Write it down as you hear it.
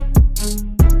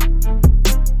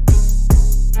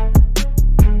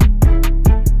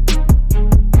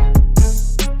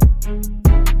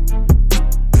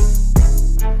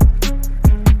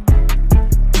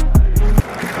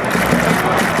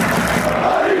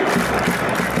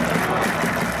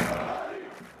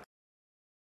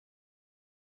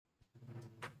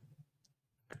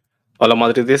Hola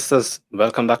Madridistas,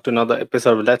 welcome back to another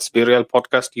episode of Let's Be Real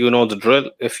podcast. You know the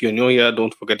drill. If you're new here,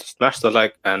 don't forget to smash the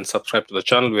like and subscribe to the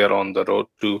channel. We are on the road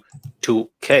to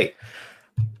 2K.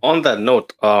 On that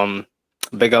note,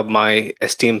 big up my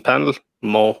esteemed panel,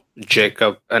 Mo,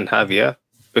 Jacob, and Javier.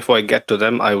 Before I get to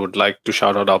them, I would like to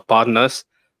shout out our partners,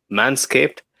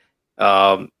 Manscaped.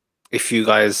 Um, if you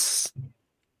guys,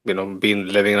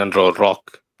 been living under a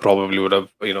rock, probably would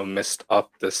have, missed up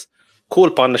this cool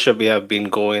partnership we have been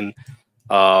going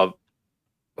uh,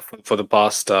 for the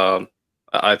past,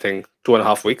 I think,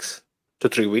 2.5 weeks to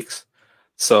 3 weeks.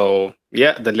 So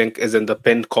yeah, the link is in the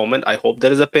pinned comment. I hope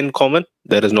there is a pinned comment.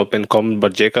 There is no pinned comment,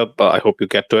 but Jacob, I hope you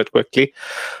get to it quickly.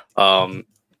 Um,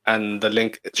 and the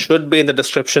link should be in the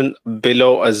description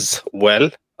below as well.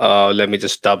 Let me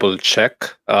just double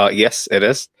check. Yes, it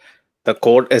is. The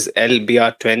code is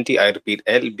LBR20. I repeat,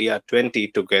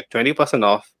 LBR20 to get 20%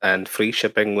 off and free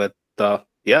shipping with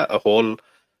a whole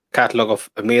catalog of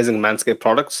amazing Manscaped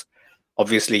products.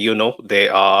 Obviously, they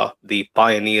are the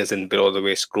pioneers in below the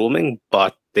waist grooming,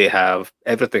 but they have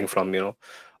everything from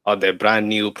their brand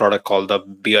new product called the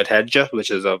Beard Hedger, which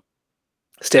is a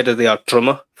state of the art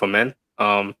trimmer for men.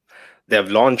 They have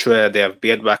loungewear, they have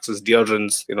beard waxes,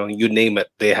 deodorants, you name it.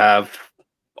 They have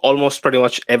almost pretty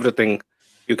much everything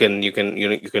you can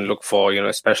look for,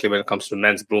 especially when it comes to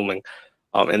men's grooming,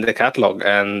 in the catalog.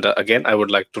 And again, I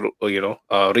would like to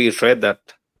reiterate that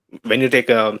when you take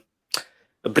a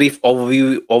brief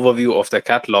overview of the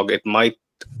catalog, it might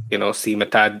seem a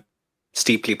tad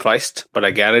steeply priced, but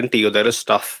I guarantee you there is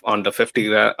stuff under 50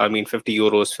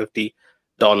 euros,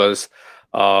 $50.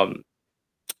 Um,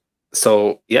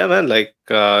 so yeah, man,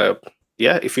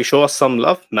 yeah, if you show us some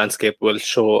love, Manscaped will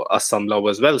show us some love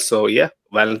as well. So yeah,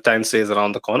 Valentine's Day is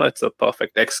around the corner. It's a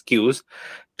perfect excuse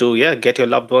to get your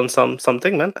loved one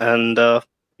something, man. And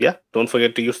yeah, don't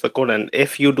forget to use the code. And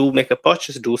if you do make a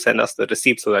purchase, do send us the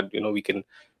receipt so that we can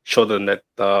show them that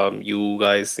you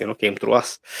guys came through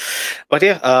us. But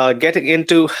yeah, getting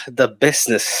into the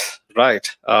business, right?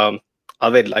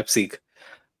 Away Leipzig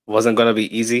wasn't going to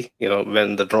be easy.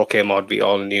 When the draw came out, we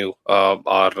all knew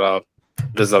our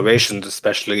reservations,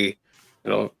 especially,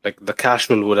 like the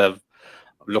casual would have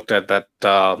looked at that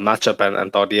matchup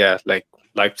and thought, yeah, like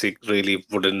Leipzig really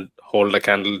wouldn't hold a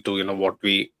candle to, what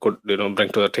we could, bring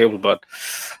to the table. But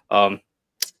um,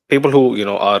 people who,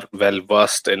 are well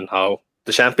versed in how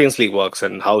the Champions League works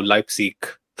and how Leipzig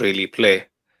really play,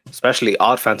 especially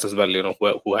our fans as well,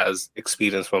 who has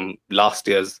experience from last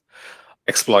year's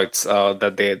exploits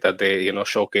that they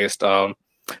showcased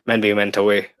when we went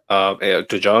away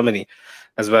to Germany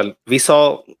as well. We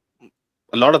saw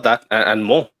a lot of that and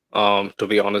more, to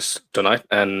be honest, tonight.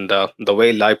 And the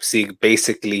way Leipzig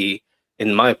basically,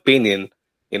 in my opinion,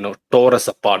 tore us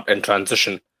apart in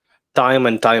transition time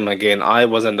and time again. I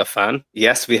wasn't a fan.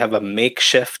 Yes, we have a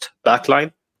makeshift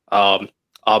backline. Our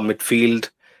midfield,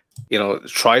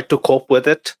 tried to cope with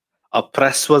it. Our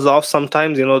press was off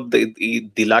sometimes.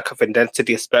 The lack of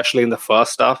intensity, especially in the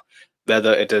first half,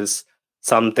 whether it is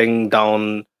something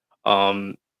down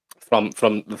um, from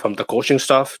the coaching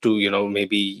staff to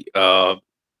maybe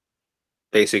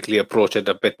basically approach it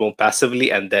a bit more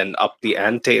passively and then up the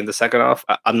ante in the second half.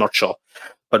 I'm not sure,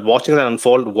 but watching that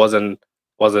unfold wasn't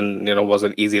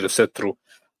easy to sit through.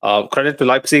 Credit to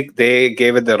Leipzig, they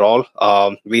gave it their all.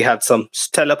 We had some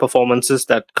stellar performances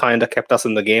that kind of kept us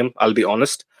in the game. I'll be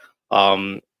honest.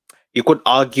 Um, you could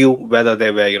argue whether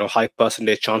they were high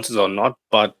percentage chances or not,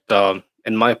 but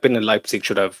in my opinion, Leipzig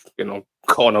should have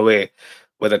gone away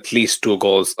with at least two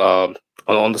goals on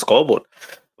the scoreboard.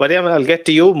 But yeah, man, I'll get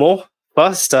to you more.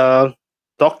 First,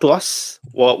 talk to us.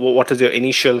 What is your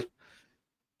initial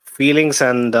feelings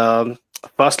and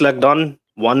first leg done,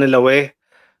 1-0 away,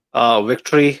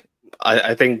 victory?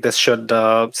 I think this should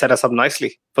set us up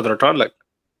nicely for the return leg.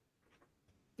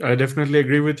 I definitely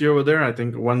agree with you over there. I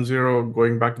think 1-0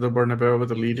 going back to the Bernabeu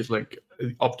with a lead is like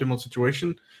an optimal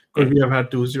situation. Could we have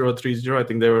had 2-0, 3-0? I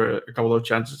think there were a couple of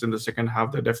chances in the second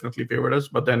half that definitely favored us.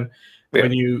 But then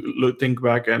when you think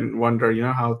back and wonder,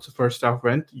 how the first half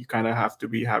went, you kind of have to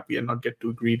be happy and not get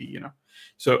too greedy.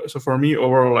 So for me,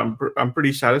 overall, I'm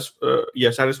pretty satisfied.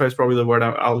 Satisfied is probably the word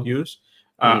I'll use.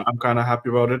 I'm kind of happy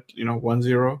about it.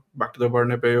 1-0 back to the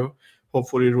Bernabeu.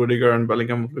 Hopefully, Rudiger and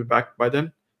Bellingham will be back by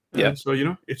then. Yeah. So,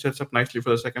 it sets up nicely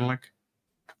for the second leg.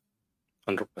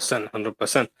 100%,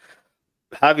 100%.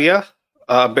 Javier,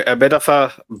 a bit of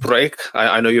a break.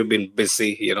 I know you've been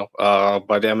busy,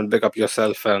 but I mean, pick up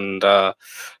yourself and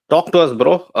talk to us,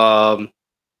 bro.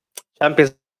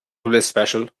 Champions League is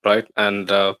special, right? And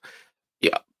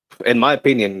yeah, in my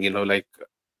opinion, like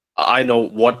I know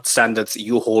what standards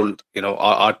you hold,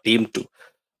 our team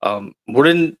to.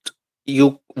 Wouldn't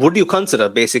you consider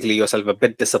basically yourself a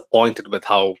bit disappointed with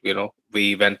how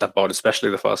we went about, especially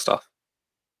the first half?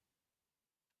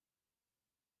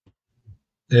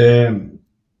 Um,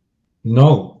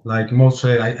 no, like Mo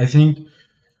said, I think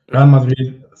Real Mm,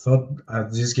 Madrid thought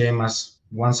this game as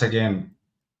once again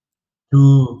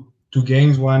two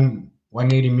games,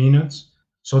 180 minutes.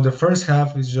 So the first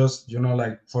half is just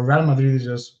like for Real Madrid is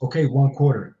just okay, one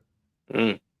quarter.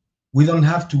 mm, We don't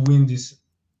have to win this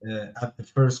at the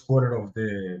first quarter of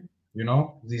the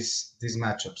this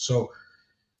matchup. So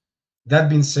that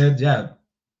being said, yeah,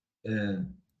 uh,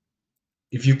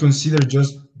 if you consider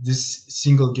just this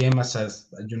single game as as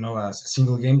a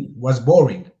single game was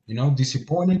boring,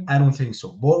 disappointing. I don't think so.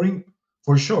 Boring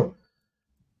for sure,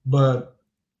 but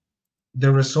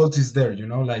the result is there.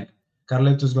 Like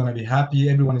Carleto is gonna be happy.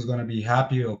 Everyone is gonna be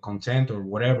happy or content or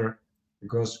whatever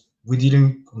because we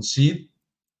didn't concede.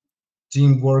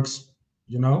 Team works,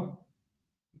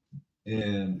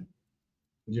 and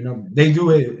they do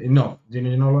it enough.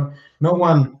 No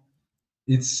one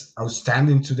it's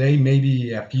outstanding today.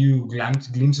 Maybe a few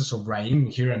glimpses of Raheem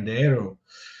here and there, or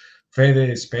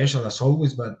Fede special as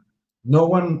always, but no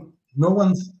one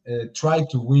tried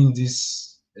to win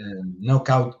this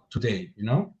knockout today.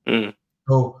 mm.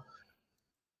 So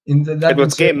It that being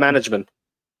was said, game management,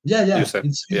 yeah, you yeah, said.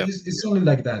 it's Yeah. it's, it's only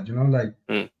like that. Like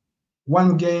Mm.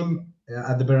 one game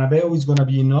at the Bernabeu is gonna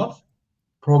be enough,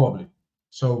 probably.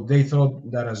 So they thought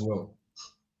that as well.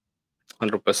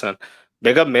 100%.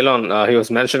 Big up Milan. He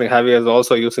was mentioning Javier is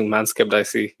also using Manscaped. I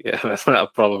see. Yeah,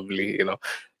 probably.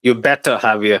 You better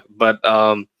Javier. But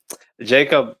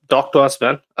Jacob, talk to us,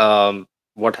 man.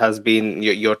 What has been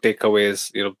your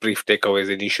takeaways? Brief takeaways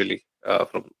initially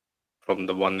from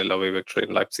the 1-0 away victory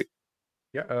in Leipzig.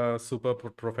 Yeah, super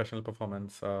professional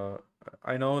performance.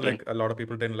 I know Mm. like a lot of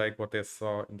people didn't like what they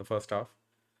saw in the first half.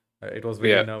 It was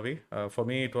very Yeah, nervy. For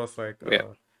me, it was like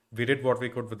yeah. we did what we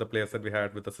could with the players that we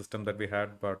had, with the system that we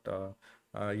had. But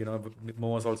Mo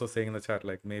was also saying in the chat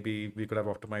like maybe we could have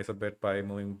optimized a bit by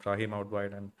moving Brahim out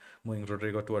wide and moving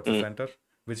Rodrigo towards the Mm, center,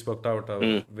 which worked out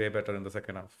mm. way better in the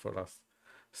second half for us.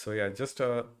 So yeah, just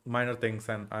minor things,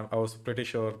 and I was pretty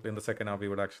sure in the second half we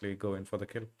would actually go in for the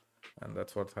kill, and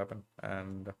that's what's happened.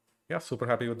 And yeah, super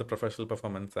happy with the professional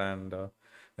performance, and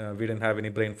we didn't have any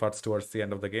brain farts towards the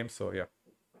end of the game. So yeah,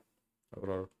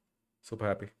 overall, super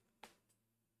happy.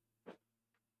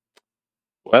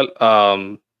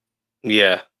 Well,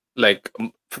 yeah. Like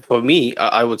for me,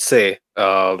 I would say,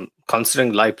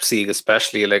 considering Leipzig,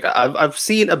 especially, like I've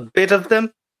seen a bit of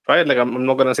them, right? Like I'm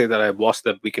not gonna say that I watch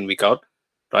them week in week out,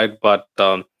 right? But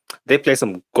they play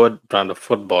some good brand of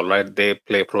football, right? They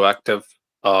play proactive,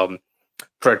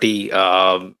 pretty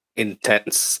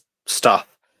intense stuff.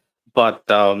 But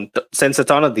since the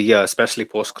turn of the year, especially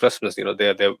post Christmas, they were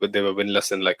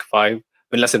winless in like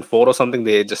winless in four or something.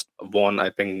 They just won, I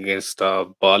think, against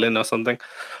Berlin or something,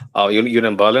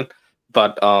 Union Berlin.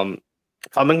 But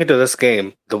coming into this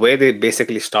game, the way they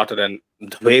basically started and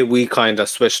the way we kind of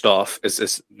switched off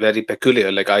is very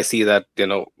peculiar. Like I see that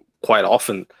quite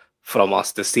often from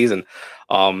us this season.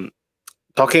 Um,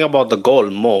 Talking about the goal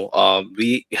more,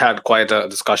 we had quite a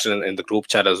discussion in the group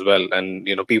chat as well, and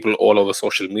people all over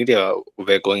social media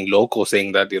were going loco,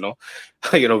 saying that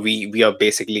we are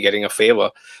basically getting a favor.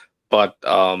 But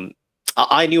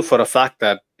I knew for a fact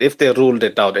that if they ruled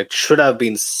it out, it should have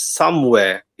been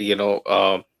somewhere. It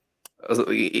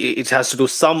has to do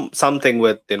something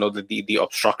with the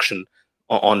obstruction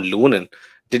on Lunin.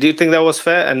 Did you think that was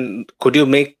fair, and could you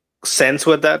make sense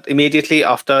with that immediately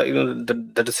after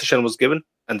the decision was given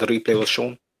and the replay was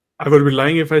shown? I would be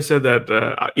lying if I said that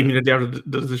Mm, immediately after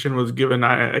the decision was given,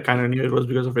 I kind of knew it was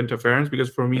because of interference. Because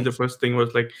for me, mm. the first thing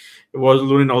was like, it was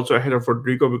Lunin also ahead of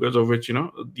Rodrigo, because of which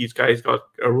these guys got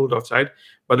ruled offside.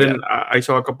 But Yeah. then I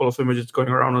saw a couple of images going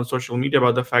around on social media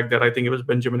about the fact that I think it was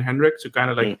Benjamin Hendricks who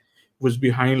kind of like Mm, was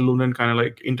behind Lunin, kind of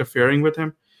like interfering with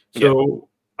him. yeah. So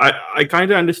I kind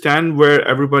of understand where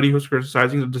everybody who's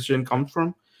criticizing the decision comes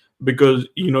from, because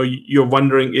you're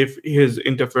wondering if his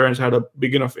interference had a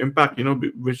big enough impact,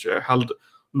 which held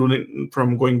Lunin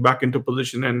from going back into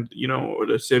position and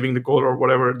saving the goal or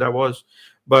whatever that was.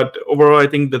 But overall, I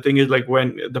think the thing is, like,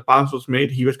 when the pass was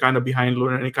made, he was kind of behind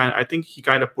Lunin, and I think he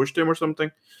kind of pushed him or something.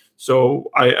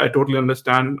 So I totally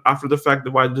understand after the fact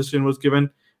that why the decision was given.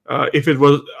 If it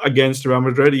was against Real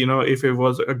Madrid, if it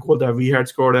was a goal that we had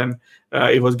scored and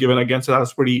it was given against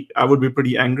us, I would be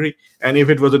pretty angry. And if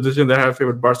it was a decision that I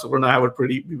favored Barcelona, I would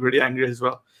be pretty angry as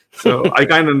well. So I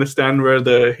kind of understand where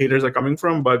the haters are coming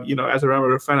from, but as a Real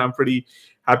Madrid fan, I'm pretty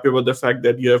happy about the fact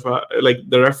that you have like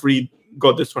the referee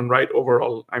got this one right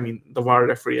overall. I mean, the VAR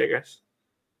referee, I guess.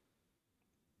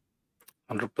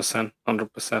 100%.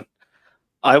 100%.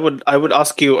 I would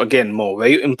ask you again more. Were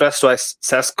you impressed by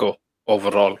Sesko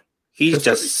overall? He's Sesko-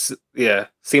 just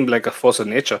seemed like a force of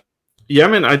nature. Yeah,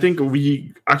 man, I think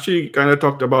we actually kind of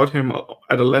talked about him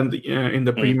at a length in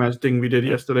the pre-match thing we did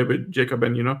yesterday with Jacob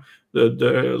and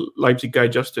the Leipzig guy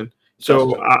Justin.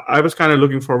 So Justin. I was kind of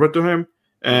looking forward to him,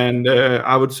 and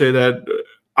I would say that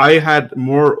I had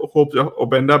more hopes of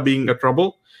Obenda being a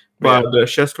trouble, but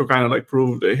Shesko kind of like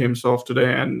proved himself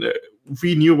today, and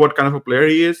we knew what kind of a player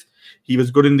he is. He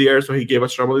was good in the air, so he gave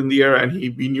us trouble in the air, and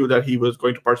we knew that he was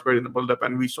going to participate in the build-up,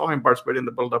 and we saw him participate in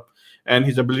the build-up, and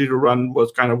his ability to run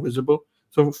was kind of visible.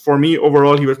 So for me,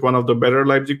 overall, he was one of the better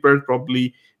Leipzig players.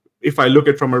 Probably, if I look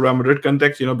at from a Real Madrid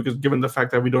context, because given the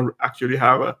fact that we don't actually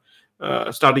have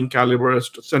a starting caliber as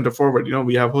center forward,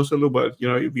 we have Joselu, but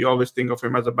we always think of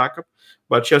him as a backup.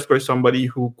 But Chesko is somebody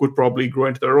who could probably grow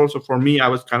into the role. So for me, I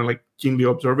was kind of like keenly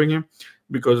observing him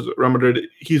because Real Madrid,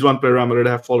 he's one player Real Madrid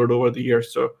have followed over the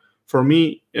years. So for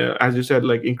me, as you said,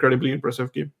 like incredibly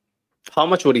impressive game. How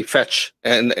much would he fetch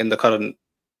in the current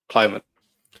climate?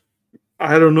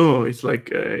 I don't know. It's like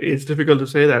it's difficult to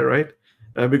say that, right?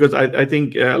 Because I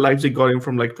think Leipzig got him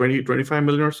from like 20-25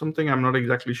 million or something. I'm not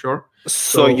exactly sure.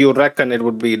 So you reckon it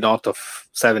would be north of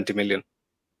 70 million?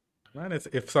 Man,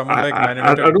 if someone like Man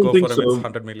United I don't go think for him, so. it's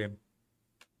 100 million.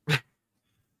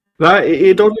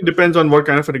 It totally depends on what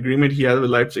kind of an agreement he has with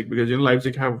Leipzig, because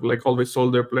Leipzig have like always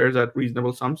sold their players at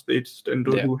reasonable sums. They tend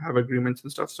to do have agreements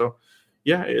and stuff. So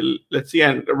yeah, let's see.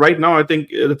 And right now, I think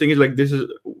the thing is like this is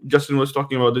Justin was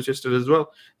talking about this yesterday as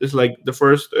well. This is like the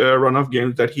first run of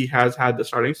games that he has had the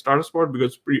starter spot,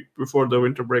 because before the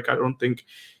winter break, I don't think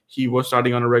he was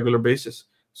starting on a regular basis.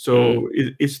 So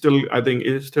it's still, I think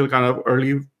it's still kind of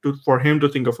early for him to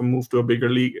think of a move to a bigger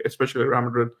league, especially Real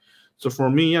Madrid. So for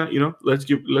me, yeah, let's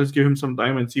give him some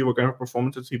time and see what kind of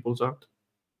performances he pulls out.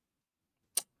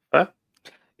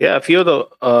 Yeah, a few of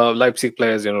the Leipzig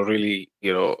players, really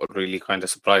kind of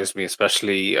surprised me.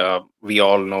 Especially, we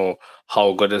all know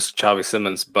how good is Xavi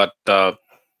Simons, but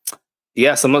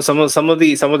yeah, some of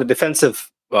the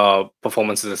defensive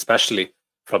performances, especially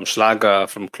from Schlager,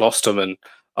 from Klosterman,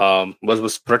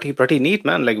 was pretty neat,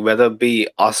 man. Like whether it be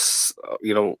us,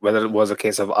 whether it was a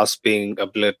case of us being a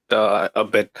bit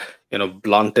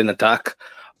blunt in attack,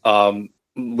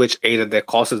 which aided their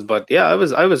causes. But yeah, I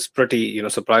was pretty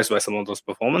surprised by some of those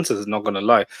performances. Not gonna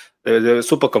lie, they were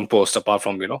super composed. Apart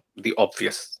from the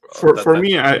obvious. For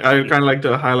me, I kind of like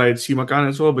to highlight Simakan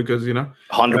as well, because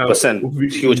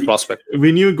 100% huge prospect.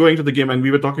 We knew going to the game, and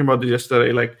we were talking about this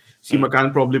yesterday. Like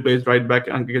Simakan probably plays right back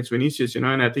against Vinicius, and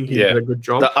I think he did a good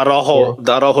job. The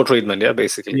Araujo treatment, yeah,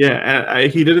 basically. Yeah,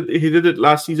 and he did it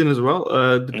last season as well.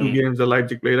 The two games that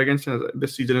Leipzig played against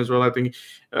this season as well. I think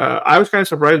I was kind of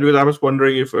surprised, because I was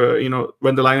wondering if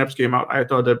when the lineups came out, I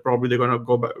thought that probably they're going to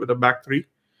go back with a back three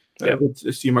with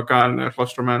Simakan,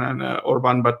 Klosterman, and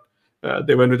Orban, but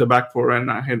they went with a back four, and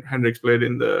Hendricks played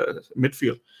in the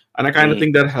midfield. And I kind of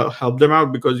think that helped them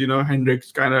out, because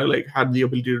Hendricks kind of like had the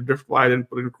ability to drift wide and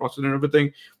put in crosses and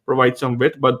everything, provide some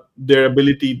width, but their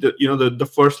ability,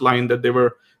 the first line that they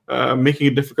were making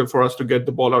it difficult for us to get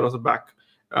the ball out of the back.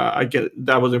 I get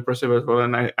that was impressive as well,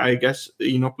 and I guess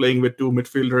playing with two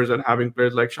midfielders and having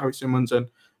players like Xavi Simons and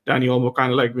Danny Olmo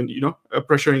kind of like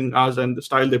pressuring us, and the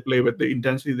style they play with, the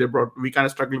intensity they brought, we kind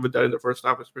of struggled with that in the first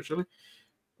half especially.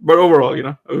 But overall,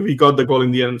 we got the goal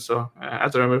in the end. So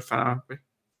as a Real Madrid fan, I'm happy.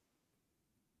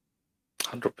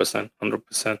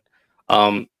 100%.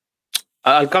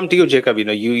 I'll come to you, Jacob.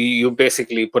 You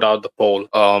basically put out the poll.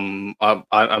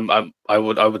 I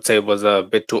would say it was a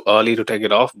bit too early to take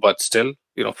it off, but still,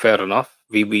 fair enough.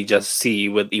 We just see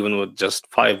even with just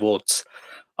 5 votes,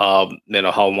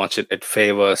 how much it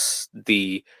favors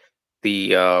the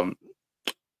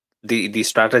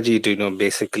strategy to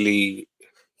basically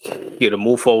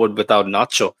move forward without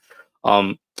Nacho.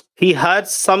 He had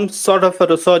some sort of a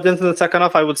resurgence in the second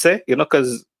half, I would say,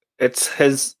 because it's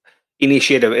his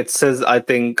initiative. It's his, I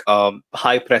think,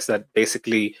 high press that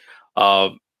basically,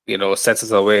 sets us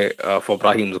away for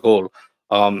Brahim's goal.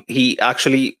 He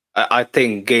actually, I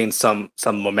think, gained some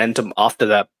momentum after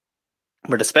that.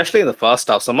 But especially in the first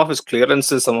half, some of his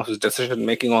clearances, some of his decision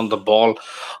making on the ball.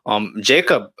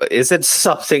 Jacob, is it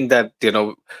something that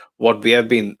what we have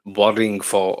been worrying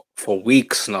for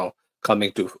weeks now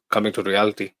coming to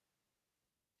reality?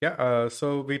 Yeah,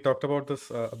 so we talked about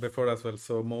this before as well.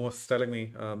 So Mo was telling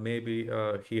me maybe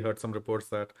he heard some reports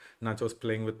that Nacho was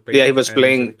playing with pain. Yeah, he was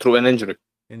playing through an injury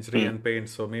and pain,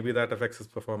 so maybe that affects his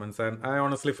performance. And I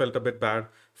honestly felt a bit bad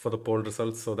for the poll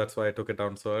results, so that's why I took it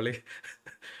down so early.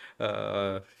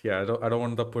 Yeah, I don't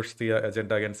want to push the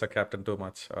agenda against the captain too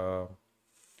much.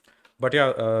 But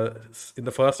yeah, in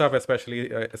the first half especially,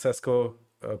 Sesko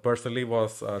personally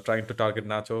was trying to target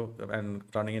Nacho and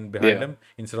running in behind Yeah. him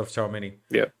instead of Tchouaméni.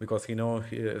 Yeah. Because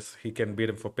he can beat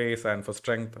him for pace and for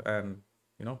strength, and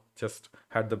just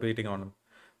had the beating on him.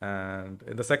 And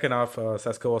in the second half,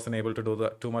 Sesko wasn't able to do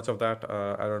too much of that.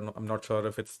 I don't know. I'm not sure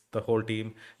if it's the whole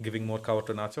team giving more cover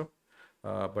to Nacho.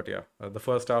 But yeah, the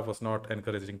first half was not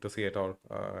encouraging to see at all,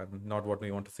 and not what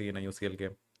we want to see in a UCL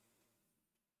game.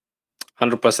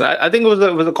 100%. I think it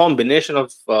was a combination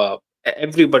of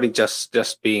everybody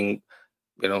just being,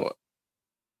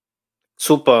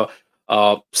 super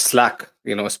slack,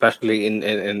 especially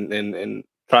in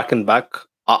track and back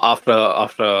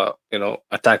after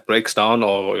attack breaks down,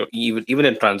 or even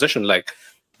in transition. Like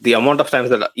the amount of times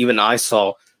that even I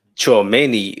saw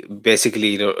Chouameni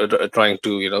basically trying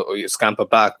to scamper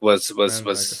back was And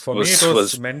like for me, it was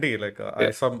was Mendy. Like yeah.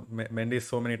 I saw Mendy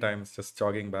so many times just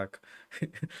jogging back,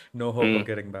 no hope of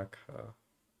getting back.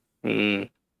 Mm.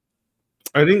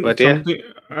 I think But yeah,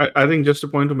 I think just a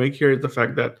point to make here is the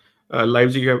fact that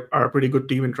Leipzig are a pretty good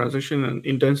team in transition, and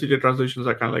intensity transitions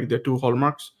are kind of like their two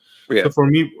hallmarks. yeah. So for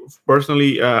me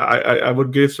personally, I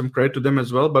would give some credit to them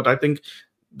as well. But I think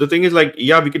the thing is, like,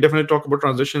 yeah, we could definitely talk about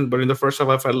transitions, but in the first half,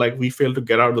 I felt like we failed to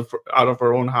get out of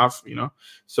our own half.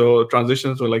 So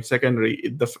transitions were like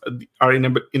secondary. Our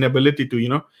inability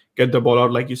to get the ball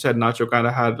out, like you said, Nacho kind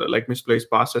of had like misplaced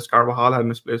passes. Carvajal had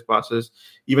misplaced passes.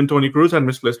 Even Tony Cruz had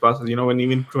misplaced passes. When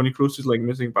even Tony Cruz is like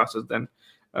missing passes, then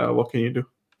what can you do?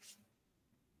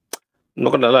 I'm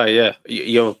not gonna lie, yeah,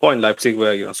 you have a point, Leipzig,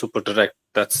 where super direct.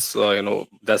 That's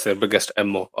that's their biggest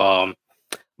MO.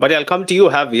 But yeah, I'll come to you,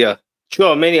 Javier.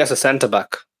 Sure, Many as a centre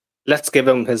back. Let's give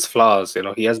him his flowers.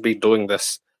 He has been doing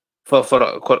this for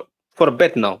a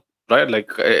bit now, right?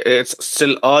 Like it's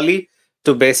still early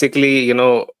to basically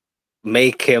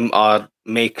make him our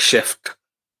makeshift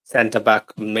centre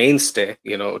back mainstay.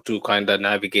 To kind of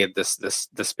navigate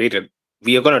this period.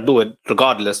 We are gonna do it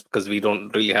regardless because we don't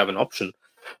really have an option.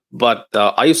 But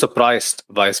are you surprised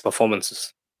by his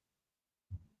performances?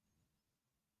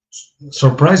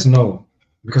 Surprise, no,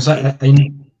 because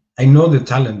I know the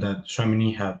talent that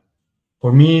Tchouaméni had.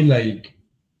 For me, like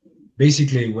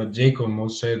basically what Jacob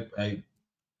most said,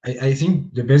 I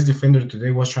think the best defender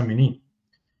today was Tchouaméni,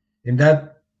 and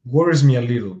that worries me a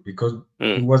little because he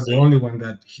Mm. was the only one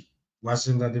that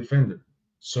wasn't a defender.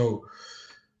 So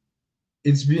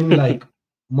it's been like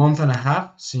month and a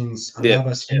half since Yeah,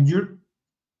 Aldaba's injured,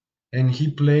 and he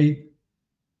played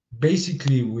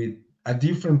basically with a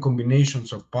different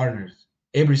combinations of partners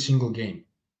every single game,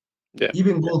 yeah,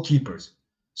 even goalkeepers.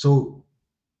 So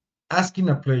asking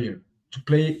a player to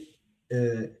play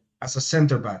as a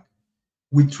center back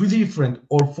with three different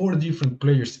or four different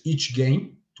players each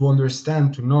game to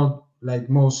understand, to not like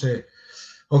Mo say,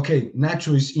 okay,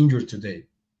 Nacho is injured today.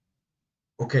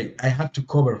 Okay, I have to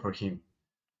cover for him.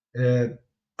 Uh,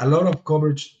 a lot of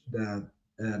coverage that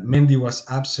Mendy was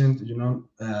absent,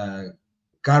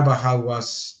 Carvajal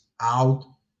was out.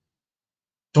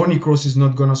 Tony Kroos is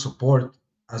not going to support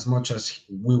as much as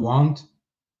we want.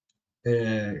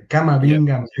 yeah,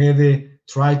 Camavinga and Fede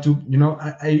try to,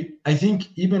 I think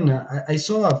even I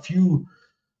saw a few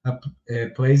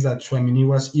plays that Tchouaméni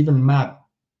was even mad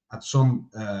at some,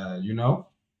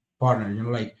 partner,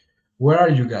 like, where are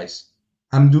you guys?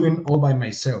 I'm doing all by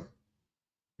myself.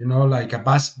 Like a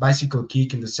bicycle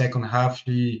kick in the second half.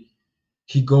 He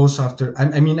goes after.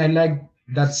 I mean, I like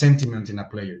that sentiment in a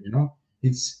player.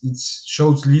 It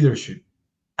shows leadership.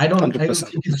 hundred I don't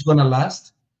percent. think it's gonna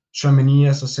last. Tchouaméni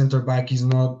as a center back is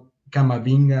not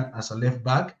Camavinga as a left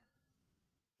back,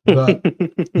 but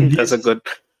in That's a this good.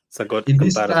 It's a good in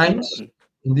these comparison.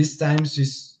 times,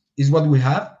 is what we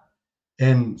have,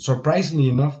 and surprisingly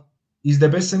enough, is the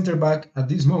best center back at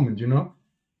this moment.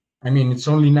 I mean, it's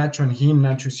only Nacho and him,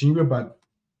 Nacho Senior, but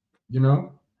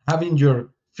having your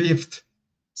fifth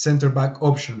center back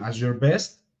option as your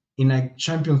best in a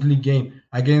Champions League game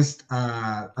against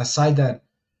a side that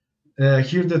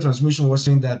here the transmission was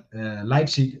saying that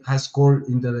Leipzig has scored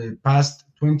in the past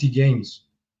 20 games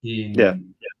Yeah,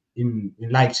 in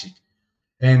Leipzig,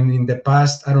 and in the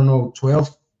past, I don't know,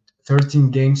 12,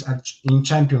 13 games in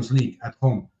Champions League at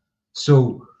home.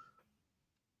 So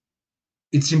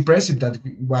it's impressive that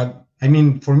what I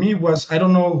mean for me was, I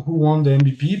don't know who won the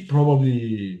MVP,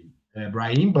 probably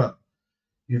Brahim, but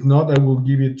if not, I will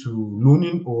give it to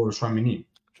Lunin or Tchouaméni.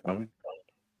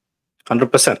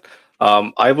 100%.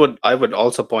 I would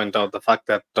also point out the fact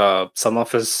that some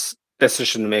of his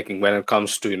decision making when it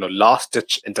comes to last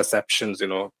ditch interceptions,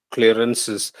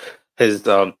 clearances, his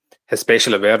his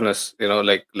spatial awareness,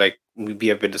 like we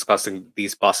have been discussing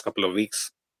these past couple of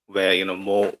weeks, where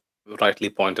Mo rightly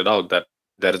pointed out that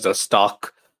there is a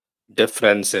stark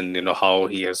difference in how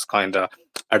he has kind of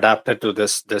adapted to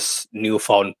this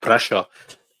newfound pressure,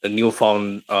 the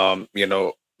newfound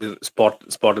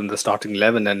spot in the starting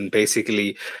 11, and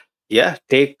basically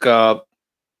take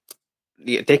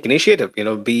initiative,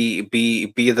 be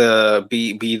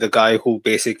the guy who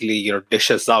basically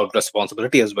dishes out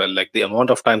responsibility as well. Like the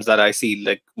amount of times that I see,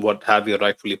 like what have you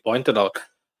rightfully pointed out,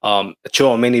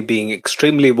 Chouameni being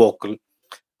extremely vocal,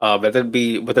 whether it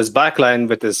be with his backline,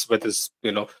 with his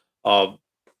uh,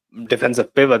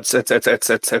 defensive pivots.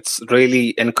 It's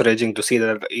really encouraging to see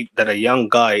that a young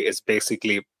guy is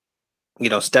basically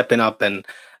stepping up and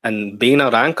being a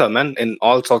anchor, man, in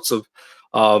all sorts of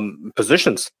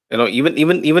positions.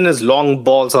 Even his long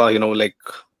balls are like,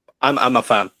 I'm a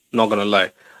fan, not gonna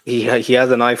lie. He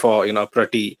has an eye for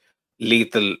pretty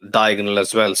lethal diagonal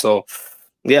as well. So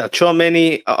yeah,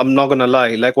 Chouameni, I'm not gonna lie,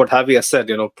 like what Javier said,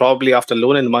 probably after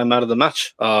Lunin, my man of the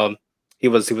match. He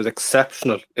was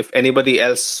exceptional. If anybody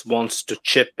else wants to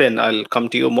chip in, I'll come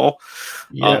to you more.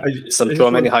 Yeah, Some I just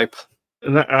Chouameni want. hype.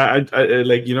 And I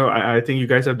like I think you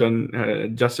guys have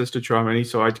done justice to Chouameni,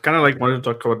 so I kind of like wanted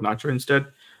to talk about Nacho instead.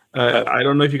 I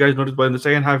don't know if you guys noticed, but in the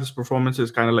second half, his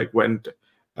performances kind of like went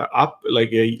up.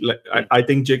 I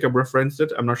think Jacob referenced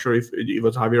it. I'm not sure if it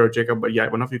was Javier or Jacob, but yeah,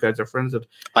 one of you guys referenced it.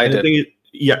 I And the did. thing is,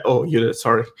 yeah. Oh, you did.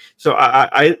 Sorry. So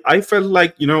I felt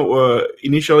like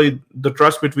initially the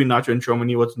trust between Nacho and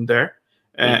Chouameni wasn't there.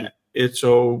 Mhm.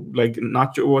 So like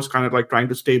Nacho was kind of like trying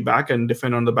to stay back and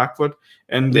defend on the back foot.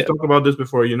 And we Yeah. talked about this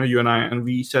before, you and I, and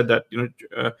we said that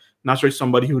Nasser is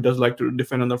somebody who does like to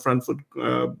defend on the front foot,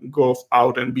 go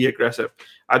out and be aggressive.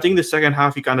 I think the second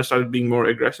half he kind of started being more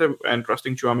aggressive and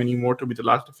trusting Chouameni more to be the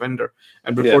last defender.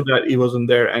 And before that, he wasn't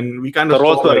there, and we kind The of saw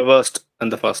roles were like reversed in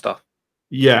the first half.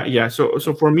 yeah. So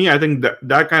for me, I think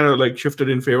that kind of like shifted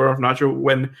in favor of Nacho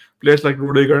when players like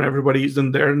Rudiger and everybody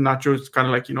isn't there. Nacho is kind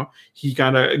of like he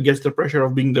kind of gets the pressure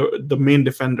of being the main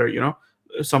defender.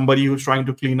 Somebody who's trying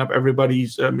to clean up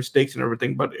everybody's mistakes and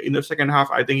everything. But in the second half,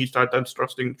 I think he started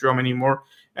trusting Chouameni more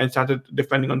and started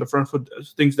defending on the front foot,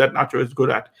 things that Nacho is good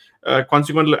at.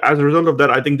 Consequently, as a result of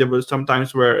that, I think there was some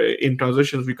times where in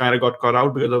transitions we kind of got caught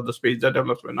out because of the space that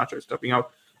develops when Nacho is stepping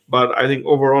out. But I think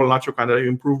overall Nacho kind of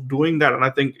improved doing that, and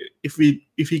I think if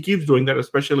he keeps doing that,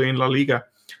 especially in La Liga,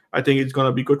 I think it's going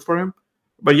to be good for him.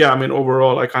 But yeah, I mean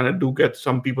overall, I kind of do get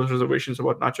some people's reservations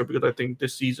about Nacho because I think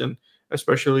this season,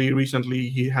 especially recently,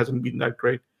 he hasn't been that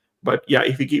great. But yeah,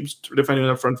 if he keeps defending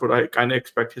the front foot, I kind of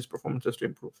expect his performances to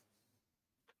improve.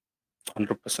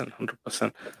 100%,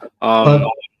 100%.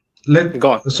 But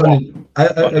Go on. sorry,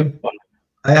 Go on.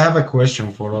 I have a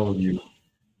question for all of you.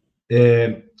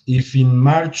 If in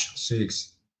March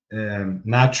 6th,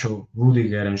 Nacho,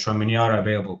 Rudiger, and Chouameni are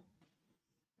available,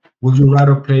 would you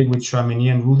rather play with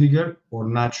Chouameni and Rudiger or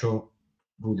Nacho,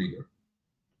 Rudiger?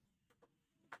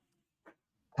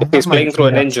 I If he's have my playing through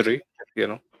an yeah. injury,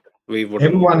 we wouldn't.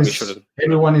 Everyone We is shouldn't.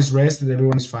 everyone is rested.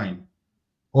 Everyone is fine.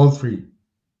 All three.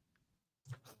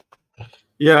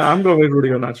 Yeah, I'm going with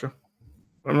Rudiger Nacho.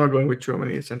 I'm not going with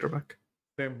Chouameni as centre back.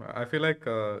 Same. I feel like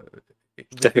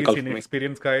with Difficult these for me.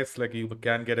 inexperienced guys, like you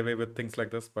can get away with things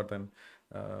like this, but then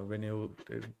when you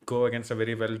go against a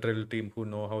very well-drilled team who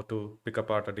know how to pick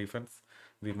apart a defense,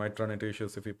 we might run into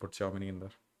issues if we put Chouameni in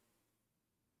there.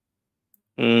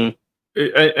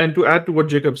 And to add to what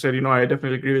Jacob said, I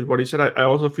definitely agree with what he said. I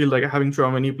also feel like having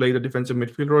Chouameni play the defensive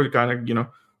midfield role, it kind of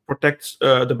protects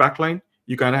the back line.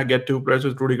 You kind of get two players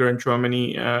with Rudiger and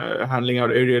Chouameni handling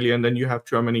out aerially, and then you have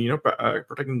Chouameni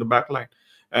protecting the back line.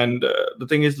 And the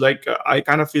thing is, like, I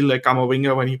kind of feel like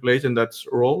Camavinga, when he plays in that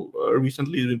role,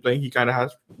 recently he's been playing, he kind of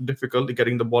has difficulty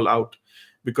getting the ball out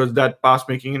because that pass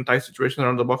making in tight situations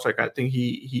around the box, like I think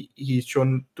he's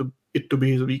shown it to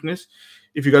be his weakness.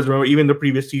 If you guys remember, even the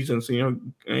previous seasons,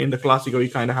 in the Clasico, he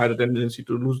kind of had a tendency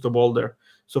to lose the ball there.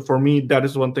 So for me, that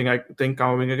is one thing I think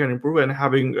Camavinga can improve, and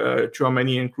having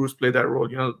Chouameni and Cruz play that role,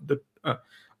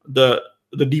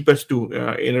 the deepest two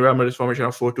in a Real Madrid formation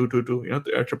of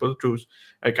 4-2-2-2, triple twos.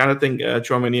 I kind of think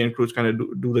Chouameni and Cruz kind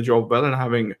of do the job well, and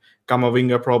having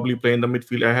Camavinga probably play in the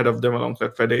midfield ahead of them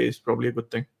alongside Fede is probably a good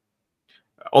thing.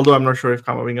 Although I'm not sure if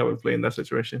Camavinga will play in that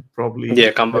situation. Probably.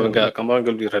 Yeah, Camavinga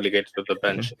will be relegated to the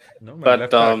bench. No, man, But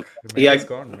left back. yeah,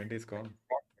 Mendy's gone.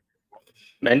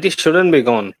 Mendy shouldn't be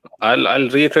gone. I'll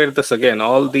reiterate this again.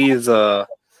 All these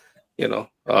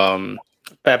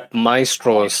Pep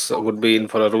maestros would be in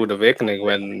for a rude awakening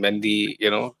when Mendy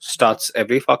starts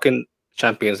every fucking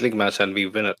Champions League match and we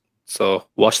win it. So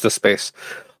watch the space.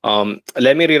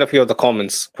 Let me read a few of the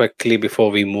comments quickly before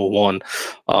we move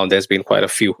on. There's been quite a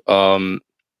few.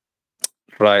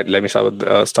 Right, let me start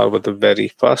with the very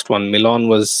first one. Milan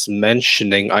was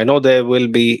mentioning, I know there will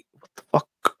be, what the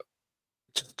fuck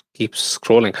just keeps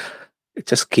scrolling. It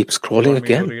just keeps You scrolling want me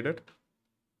to again. read it?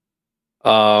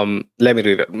 Let me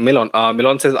read it.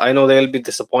 Milan says, I know there will be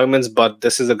disappointments, but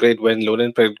this is a great win.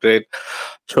 Lunin played great.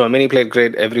 Chouameni played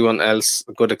great. Everyone else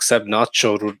good except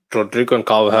Nacho. Rodrigo and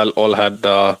Carvajal all had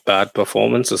bad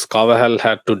performances. Carvajal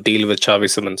had to deal with Xavi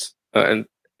Simons, and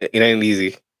it ain't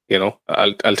easy.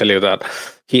 I'll tell you that.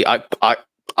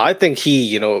 I think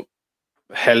he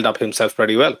held up himself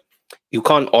pretty well. You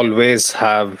can't always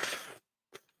have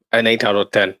an 8 out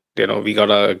of 10. We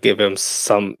gotta give him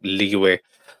some leeway.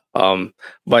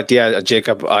 But yeah,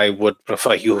 Jacob, I would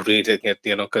prefer you reading it,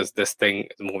 because this thing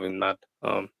is moving mad.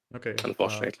 Okay.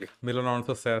 Unfortunately. Milan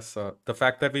also says the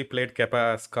fact that we played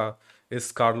Kepa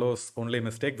is Carlos' only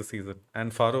mistake this season.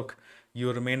 And Farouk,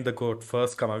 you remain the GOAT.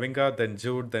 First Kamavinga, then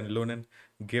Jude, then Lunin.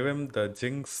 Give him the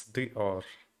jinx or.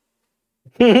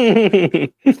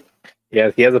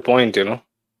 Yeah, he has a point.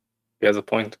 He has a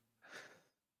point.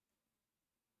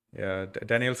 Yeah,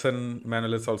 Danielson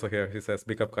Manuel is also here. He says,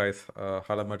 big up guys,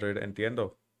 Hala Madrid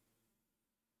entiendo.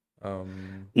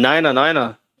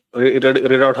 Nina. Read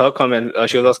out her comment.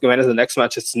 She was asking when is the next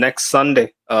match. It's next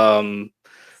Sunday.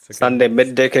 Sunday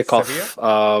midday kickoff.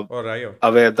 Sevilla or Rayo?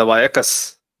 Away at the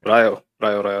Vallecas. Rayo.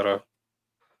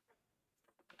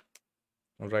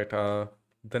 All right.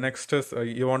 The next is,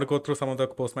 you want to go through some of the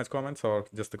post-match comments or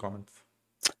just the comments?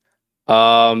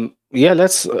 Yeah,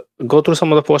 let's go through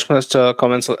some of the post-match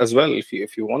comments as well if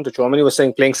you want to. Chouameni was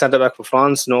saying playing centre back for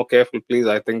France. No, careful, please.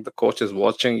 I think the coach is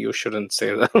watching. You shouldn't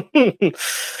say that.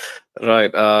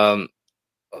 Right.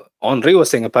 Henri was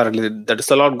saying apparently the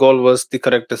disallowed goal was the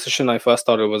correct decision. I first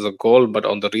thought it was a goal, but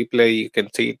on the replay you can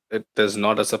see it is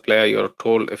not. As a player, you're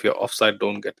told if you're offside,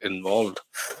 don't get involved.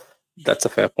 That's a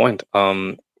fair point.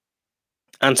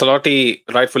 Ancelotti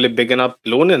rightfully bigging up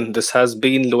Lunin. This has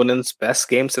been Lunin's best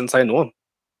game since I know him.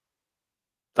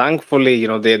 Thankfully,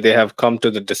 they have come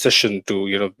to the decision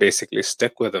to basically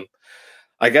stick with him.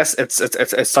 I guess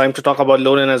it's time to talk about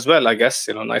Lunin as well. I guess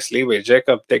nice leeway.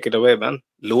 Jacob, take it away, man.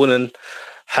 Lunin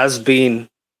has been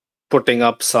putting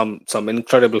up some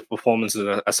incredible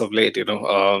performances as of late.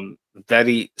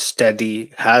 Very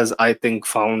steady. Has, I think,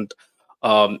 found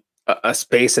a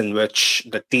space in which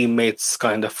the teammates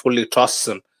kind of fully trust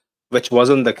him, which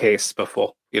wasn't the case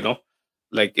before.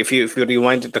 Like if you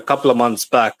rewind it a couple of months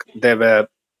back, there were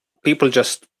people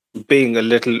just being a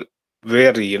little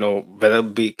wary, whether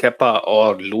it be Kepa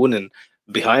or Lunin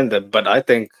behind them. But I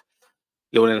think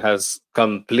Lunin has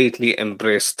completely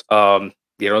embraced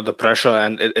the pressure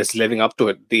and is living up to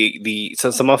it.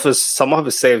 So some of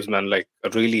his saves, man, like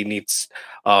really needs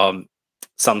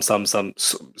some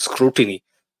scrutiny.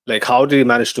 Like how did he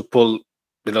manage to pull,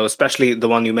 especially the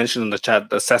one you mentioned in the chat,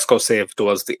 the Sesko save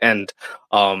towards the end.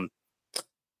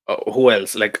 Who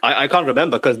else? Like I can't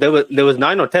remember because there was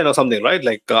 9 or 10 or something, right?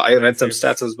 Like I read some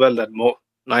stats as well that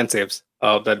 9 saves.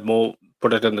 That Mo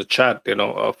put it in the chat.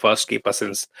 First keeper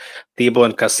since Thibaut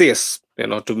and Casillas.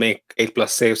 To make 8+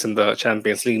 saves in the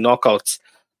Champions League knockouts.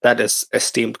 That is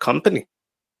esteemed company.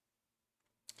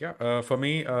 Yeah, for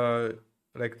me,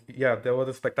 there were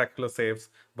the spectacular saves,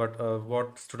 but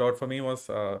what stood out for me was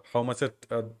how much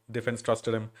defense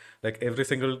trusted him. Like every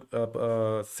single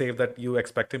save that you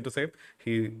expect him to save,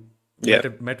 he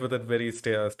met with it very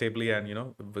stably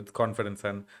and with confidence,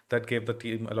 and that gave the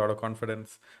team a lot of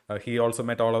confidence. He also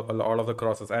met all of the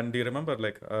crosses, and do you remember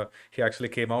he actually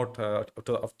came out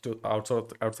to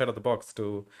outside of the box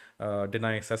to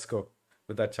deny Sesko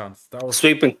with that chance. That was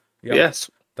sweeping. Yeah. Yes.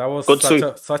 That was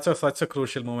such a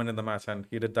crucial moment in the match, and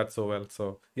he did that so well.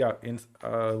 So yeah,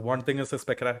 one thing is his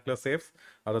spectacular saves,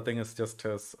 other thing is just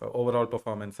his overall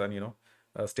performance and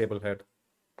a stable head.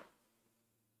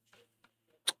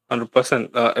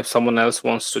 100%. If someone else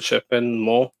wants to chip in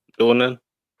more, Lunin.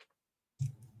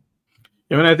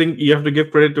 I think you have to give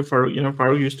credit to Farouk.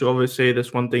 Farouk used to always say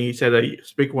this one thing. He said,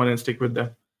 "Pick one and stick with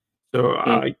them." So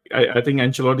I think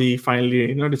Ancelotti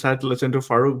finally decided to listen to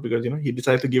Farouk because he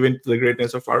decided to give in to the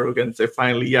greatness of Farouk and say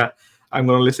finally, yeah, I'm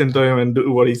going to listen to him and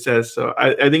do what he says. So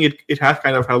I think it has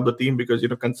kind of helped the team because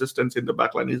consistency in the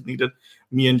backline is needed.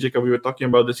 Me and Jacob, we were talking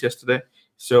about this yesterday.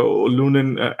 So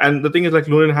Lunin and the thing is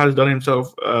Lunin has done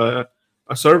himself a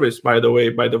service, by the way,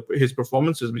 by his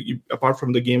performances. Apart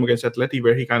from the game against Atleti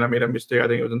where he kind of made a mistake, I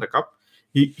think it was in the cup.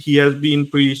 He has been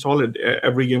pretty solid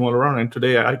every game all around. And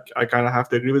today, I kind of have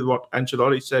to agree with what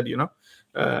Ancelotti said.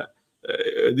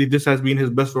 This has been his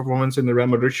best performance in the Real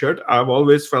Madrid shirt. I've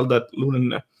always felt that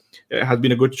Lunin has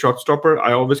been a good shot stopper.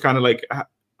 I always kind of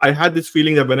I had this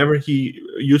feeling that whenever he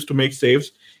used to make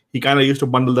saves, he kind of used to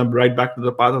bundle them right back to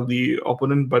the path of the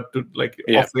opponent. But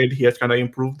off late, he has kind of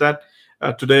improved that.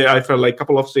 Today, I felt like a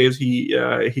couple of saves, he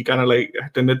kind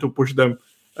of tended to push them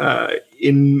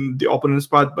in the opponent's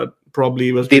path, but probably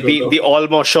it was The because the, of the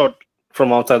almost shot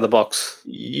from outside the box.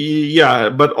 yeah.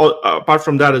 But apart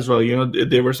from that as well,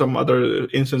 there were some other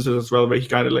instances as well where he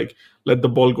kind of like let the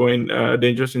ball go in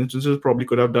dangerous instances. Probably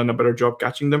could have done a better job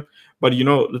catching them. But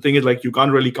the thing is, like, you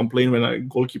can't really complain when a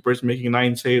goalkeeper is making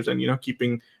 9 saves and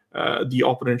keeping the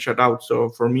opponent shut out. So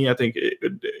for me, I think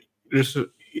just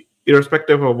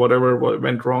irrespective of whatever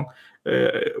went wrong,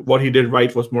 what he did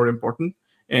right was more important.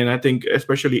 And I think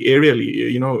especially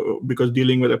aerially, because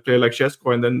dealing with a player like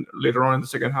Shesko, and then later on in the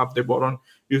second half they brought on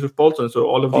Yusuf Paulson. So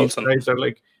all of these Paulson. guys are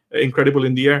like incredible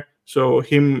in the air. So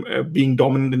him being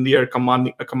dominant in the air,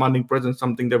 commanding presence,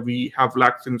 something that we have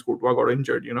lacked since Courtois got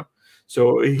injured.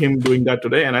 So him doing that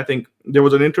today, and I think there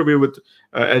was an interview with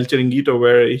El Chiringuito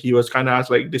where he was kind of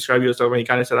asked, like, describe yourself, and he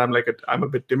kind of said, I'm a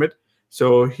bit timid.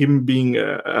 So him being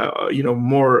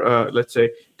more let's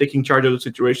say taking charge of the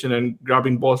situation and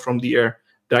grabbing balls from the air,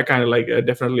 that kind of like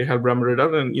definitely helped Real Madrid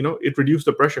out, and it reduced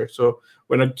the pressure. So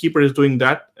when a keeper is doing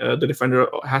that, the defender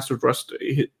has to trust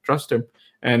him,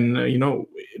 and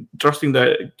trusting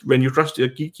that when you trust your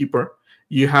keeper,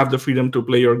 you have the freedom to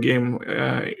play your game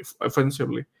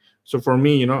offensively. So for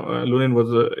me, Lunin was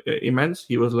immense.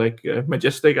 He was like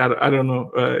majestic. I don't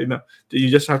know. You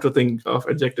just have to think of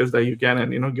adjectives that you can,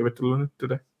 and give it to Lunin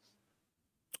today.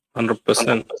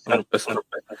 100%. 100%.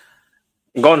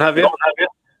 Go on, Javier.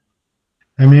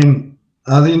 I mean,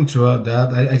 adding to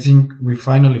that, I think we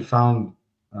finally found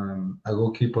a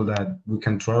goalkeeper that we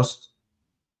can trust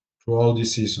through all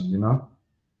this season.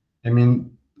 I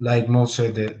mean, like Mo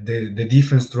said, the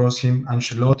defense trusts him,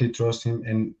 Ancelotti trusts him,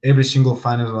 and every single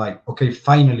final, like, okay,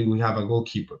 finally we have a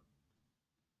goalkeeper.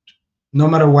 No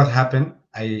matter what happened,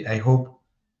 I hope,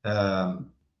 no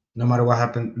matter what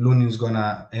happened, Lunin's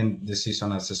gonna end the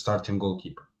season as a starting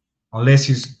goalkeeper, unless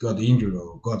he's got injured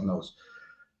or God knows.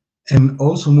 And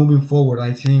also moving forward,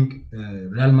 I think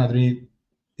Real Madrid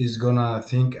is gonna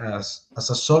think as a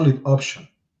solid option,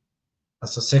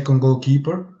 as a second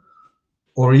goalkeeper,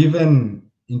 or even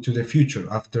into the future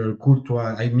after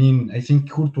Courtois. I mean, I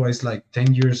think Courtois is like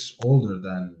 10 years older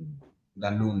than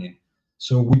Lunin.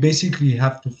 So we basically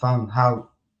have to find how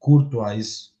Courtois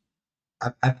is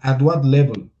at what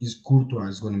level is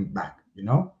Courtois going back,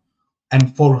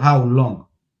 and for how long.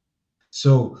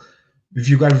 So if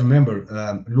you guys remember,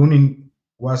 Lunin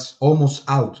was almost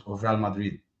out of Real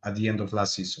Madrid at the end of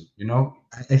last season.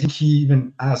 I think he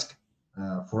even asked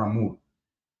for a move.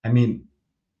 I mean,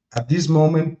 at this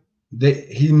moment,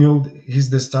 he knew he's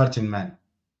the starting man.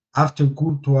 After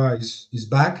Courtois is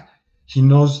back, he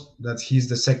knows that he's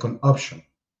the second option,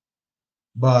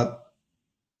 but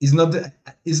it's not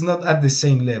at the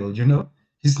same level.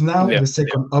 He's now Yeah. the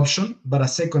second option, but a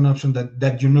second option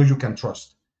that you can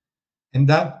trust, and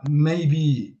that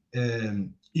maybe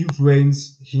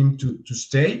influence him to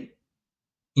stay,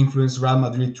 influence Real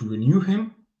Madrid to renew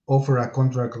him, offer a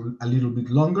contract a little bit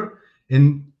longer,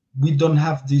 and we don't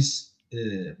have this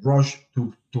rush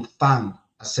to find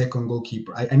a second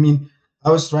goalkeeper. I mean, I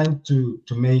was trying to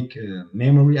make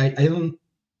memory. I don't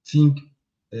think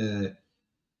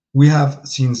we have,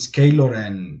 since Keylor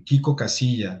and Kiko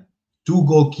Casilla, two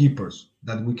goalkeepers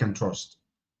that we can trust,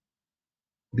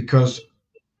 because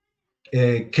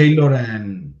Keylor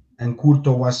and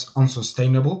Curto was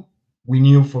unsustainable. We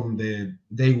knew from the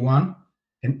day one,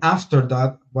 and after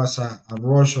that was a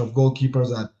rush of goalkeepers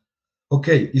that,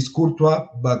 okay, it's Courtois,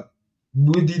 but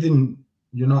we didn't,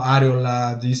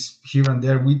 Areola, this here and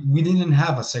there. We didn't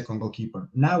have a second goalkeeper.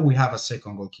 Now we have a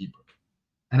second goalkeeper,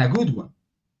 and a good one.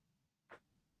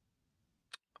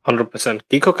 100%.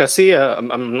 Kiko Casilla,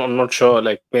 I'm not sure.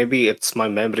 Like, maybe it's my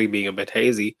memory being a bit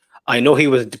hazy. I know he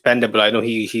was dependable. I know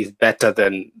he's better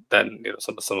than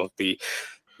some of the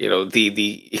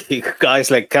the guys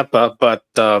like Kepa. But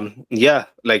yeah,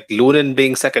 like Lunin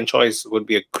being second choice would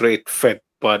be a great fit.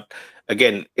 But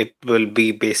again, it will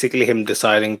be basically him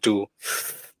deciding to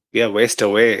waste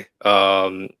away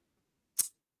a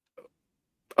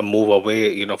move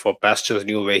away, for pastures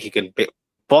new where he can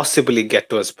possibly get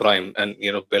to his prime and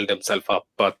build himself up.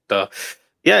 But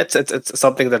yeah, it's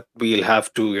something that we'll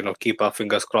have to keep our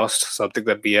fingers crossed. Something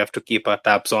that we have to keep our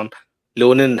tabs on.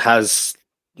 Lunin has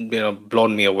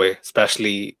blown me away,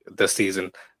 especially this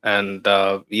season, and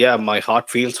yeah, my heart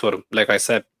feels for him. Like I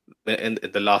said in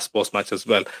the last post match as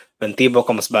well, when Thibaut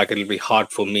comes back, it'll be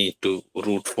hard for me to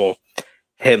root for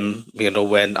him.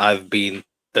 When I've been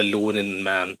the Lunin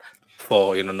man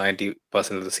for 90%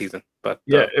 of the season. But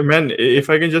Yeah, man. If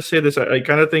I can just say this, I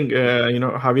kind of think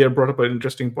Javier brought up an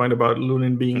interesting point about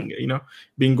Lunin being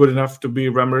being good enough to be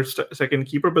Remer's second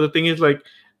keeper. But the thing is, like,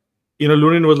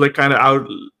 Lunin was like kind of out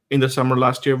in the summer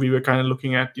last year, we were kind of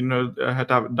looking at, had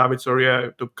David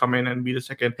Soria to come in and be the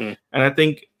second. And I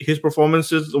think his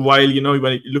performances, while,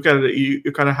 when you look at it,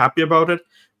 you're kind of happy about it.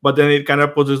 But then it kind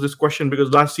of poses this question, because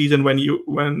last season when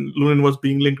Lunin was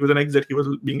being linked with an exit, he was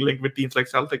being linked with teams like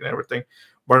Celtic and everything.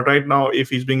 But right now, if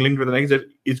he's being linked with an exit,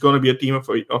 it's going to be a team of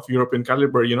European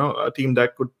caliber, a team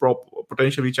that could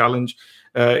potentially challenge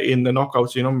in the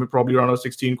knockouts, probably around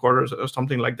 16 quarters or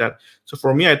something like that. So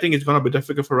for me, I think it's going to be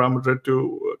difficult for Real Madrid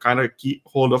to kind of keep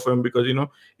hold of him, because,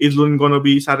 is Lunin going to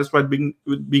be satisfied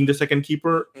with being the second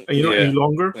keeper, any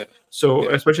longer? Yeah. So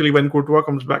especially when Courtois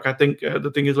comes back, I think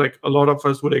the thing is, like, a lot of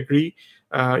us would agree,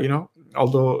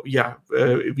 although,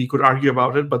 we could argue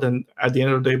about it, but then at the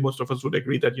end of the day, most of us would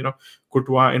agree that,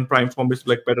 Courtois in prime form is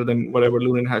like better than whatever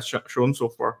Lunin has shown so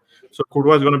far. So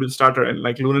Courtois is going to be the starter, and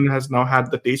like Lunin has now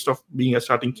had the taste of being a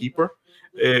starting keeper.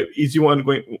 Is he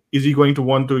going to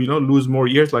want to lose more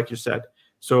years, like you said?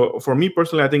 So for me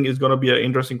personally, I think it's going to be an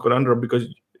interesting conundrum, because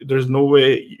there's no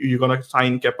way you're going to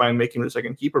sign Kepa and make him the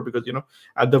second keeper, because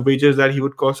at the wages that he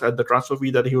would cost, at the transfer fee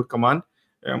that he would command,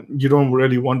 you don't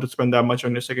really want to spend that much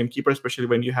on your second keeper, especially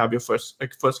when you have your first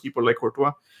keeper like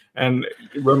Courtois. And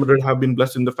Real Madrid have been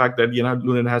blessed in the fact that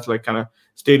Lunin has like kind of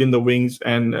stayed in the wings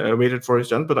and waited for his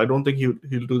chance, but I don't think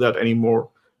he'll do that anymore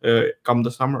come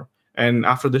the summer. And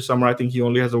after this summer, I think he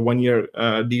only has a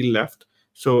 1-year deal left.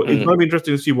 So it's going to be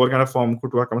interesting to see what kind of form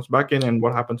Courtois comes back in, and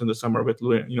what happens in the summer with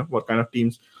Lunin. What kind of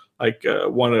teams like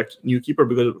want a new keeper,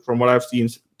 because from what I've seen,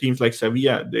 teams like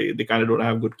Sevilla, they kind of don't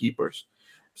have good keepers.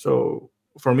 So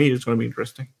for me, it's going to be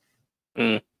interesting.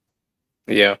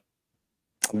 Yeah,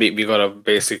 we gotta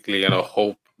basically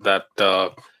hope that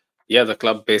the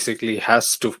club basically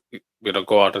has to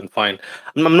go out and find.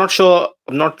 I'm not sure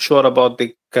about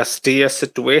the Castilla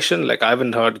situation. Like, I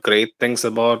haven't heard great things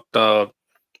about the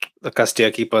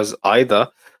Castilla keepers either.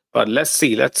 But let's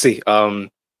see. Loden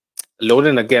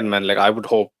again, man. Like, I would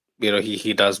hope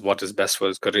he does what is best for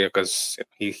his career, because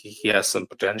he has some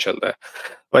potential there.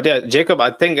 But yeah, Jacob,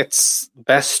 I think it's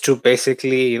best to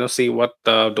basically see what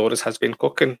Doris has been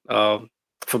cooking for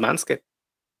Manscaped.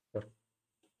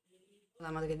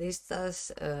 Hola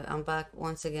Madridistas, I'm back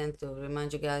once again to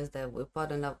remind you guys that we're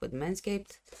partnered up with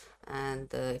Manscaped,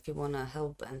 and if you want to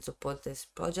help and support this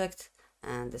project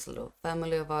and this little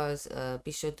family of ours,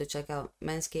 be sure to check out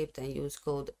Manscaped and use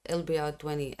code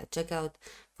LBR20 at checkout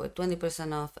for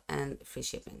 20% off and free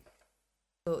shipping.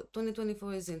 So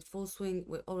 2024 is in full swing.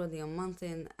 We're already a month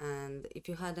in, and if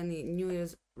you had any New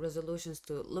Year's resolutions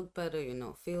to look better,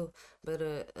 feel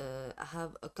better, I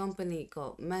have a company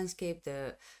called Manscaped.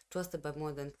 They're trusted by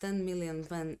more than 10 million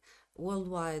men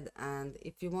worldwide, and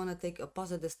if you want to take a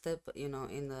positive step, in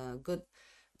a good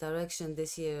direction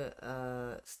this year,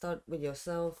 start with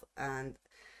yourself. And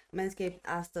Manscaped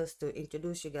asked us to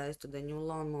introduce you guys to the new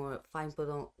lawnmower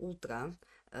 5.0 Ultra.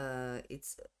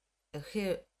 It's a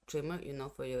hair trimmer,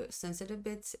 for your sensitive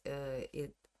bits.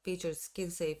 It features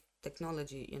skin-safe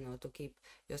technology, to keep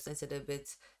your sensitive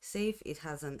bits safe. It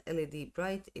has an LED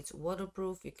bright. It's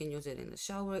waterproof. You can use it in the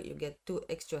shower. You get 2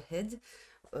 extra heads,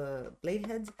 blade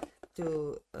heads,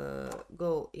 to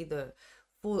go either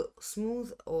full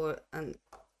smooth or an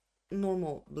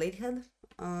normal blade head.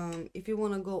 If you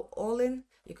want to go all in,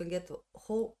 you can get the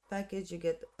whole package. You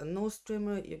get a nose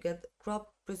trimmer, you get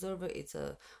crop preserver, it's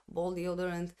a ball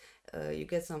deodorant, you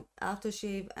get some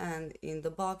aftershave, and in the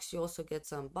box you also get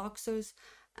some boxers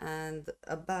and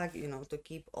a bag, to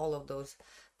keep all of those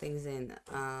things in.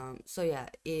 So yeah,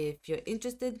 if you're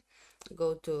interested,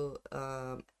 go to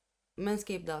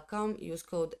manscaped.com, use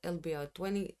code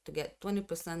LBR20 to get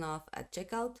 20% off at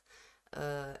checkout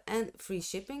and free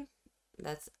shipping.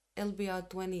 That's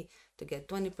LBR20 to get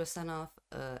 20% off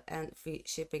and free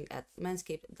shipping at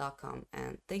manscaped.com.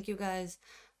 And thank you guys,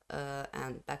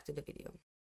 and back to the video.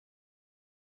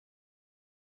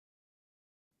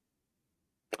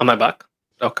 Am I back?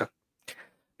 Okay.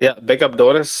 Yeah, big up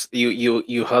Doris.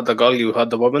 You heard the girl, you heard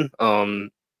the woman.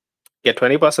 Get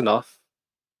 20% off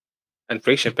and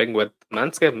free shipping with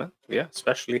Manscaped, man. Yeah,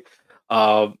 especially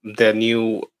their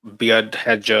new beard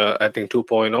hedger, I think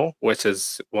 2.0, which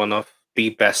is one of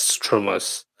the best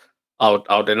trimmers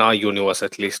out in our universe,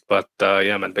 at least. But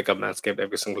yeah, man, pick up Manscaped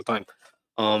every single time.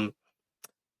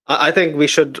 I think we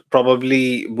should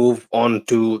probably move on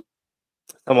to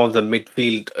some of the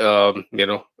midfield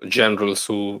generals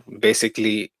who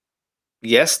basically,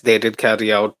 yes, they did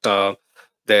carry out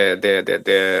their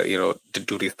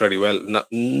duties pretty well.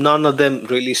 None of them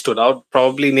really stood out.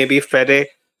 Probably maybe Fede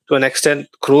to an extent.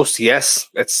 Kroos, yes,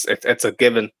 it's a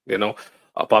given.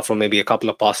 Apart from maybe a couple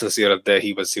of passes here and there,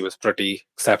 he was pretty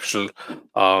exceptional.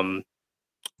 Helping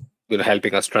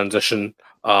us transition.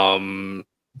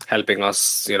 helping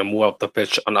us, move up the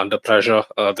pitch under pressure.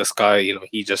 This guy,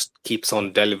 he just keeps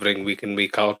on delivering week in,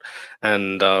 week out,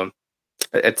 and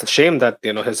it's a shame that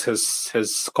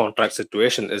his contract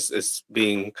situation is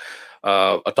being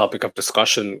a topic of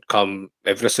discussion come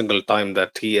every single time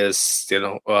that he is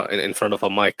in front of a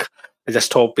mic. I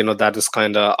just hope that is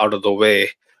kind of out of the way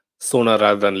sooner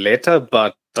rather than later.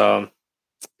 But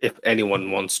if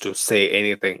anyone wants to say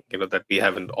anything that we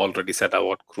haven't already said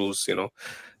about Cruz,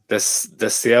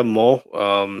 this year more,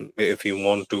 if you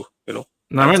want to No,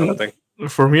 add something.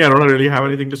 for me, I don't really have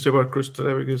anything to say about Cruz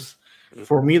today because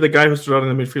for me, the guy who stood out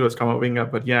in the midfield was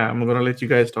Kamavinga. But yeah, I'm gonna let you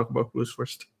guys talk about Cruz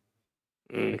first.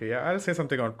 Okay, yeah, I'll say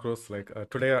something on Cruz. Like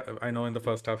today, I know in the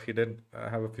first half he did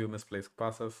have a few misplaced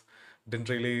passes. Didn't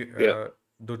really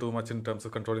do too much in terms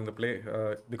of controlling the play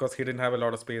because he didn't have a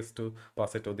lot of space to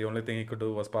pass it to. The only thing he could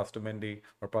do was pass to Mendy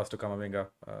or pass to Kamavinga,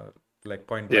 like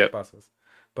point blank passes.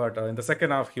 But in the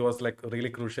second half, he was like really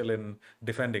crucial in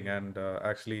defending and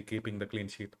actually keeping the clean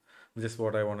sheet. This is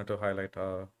what I wanted to highlight.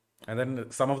 And then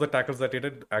some of the tackles that he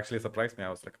did actually surprised me. I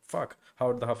was like, "Fuck!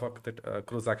 How the fuck did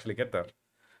Cruz actually get there?"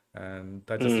 And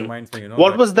that just reminds me,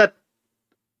 what was that?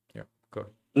 Yeah, go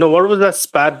ahead. No, what was that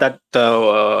spat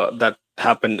that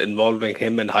happened involving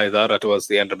him and Haidara towards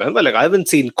the end? Remember, like I haven't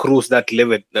seen Cruz that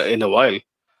livid in a while.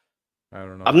 I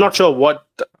don't know. I'm not sure what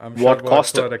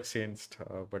cost were it. exchanged,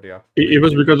 but yeah, It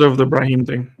was because of the Brahim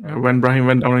thing when Brahim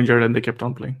went down injured and they kept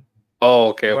on playing. Oh,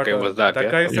 okay, but, was that? That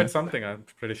yeah? guy said something. I'm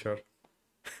pretty sure.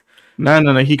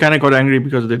 No. He kind of got angry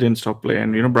because they didn't stop play,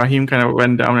 and Brahim kind of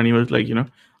went down and he was like,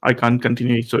 I can't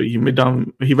continue. So he went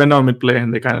down mid play,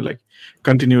 and they kind of like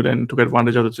continued and took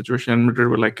advantage of the situation. And Madrid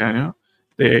were like,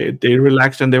 they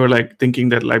relaxed and they were like thinking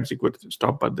that Leipzig would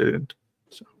stop, but they didn't.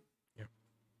 So yeah.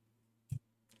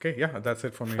 Okay, yeah, that's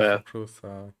it for me for Cruz.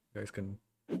 You guys can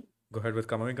go ahead with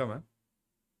Kamavinga, man.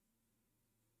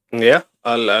 Yeah,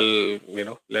 I'll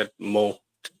let Mo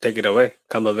take it away.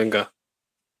 Kamavinga.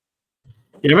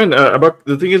 Yeah, man. But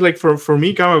the thing is, like for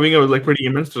me, Kamavinga was like pretty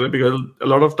immense today because a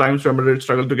lot of times Real Madrid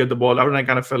struggled to get the ball out, and I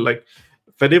kind of felt like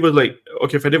Fede was like,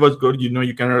 okay, Fede was good.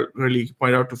 You cannot really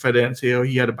point out to Fede and say, oh,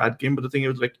 he had a bad game. But the thing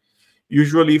is, like,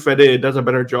 usually Fede does a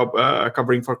better job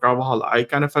covering for Carvajal. I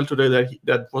kind of felt today that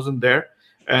that wasn't there,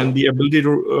 and the ability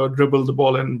to dribble the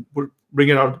ball and bring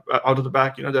it out of the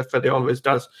back, that Fede always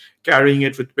does, carrying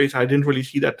it with pace. I didn't really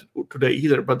see that today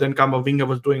either. But then Kamavinga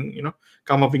was doing,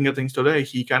 Kamavinga things today.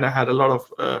 He kind of had a lot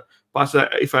of passes.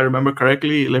 If I remember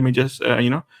correctly, let me just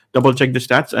double check the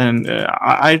stats. And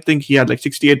I think he had like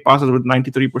 68 passes with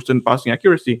 93% passing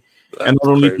accuracy. That's and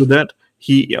not only crazy. to that,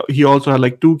 he also had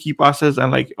like 2 key passes,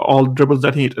 and like all dribbles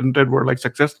that he attempted were like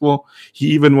successful.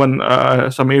 He even won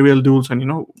some aerial duels, and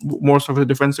most of his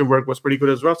defensive work was pretty good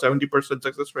as well, 70%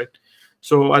 success rate.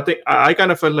 So I think I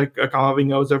kind of felt like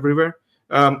Kamavinga was everywhere.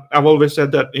 I've always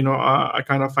said that I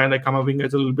kind of find like Kamavinga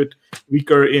is a little bit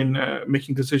weaker in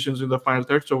making decisions in the final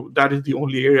third. So that is the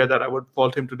only area that I would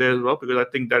fault him today as well, because I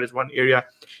think that is one area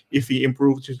if he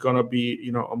improves, he's gonna be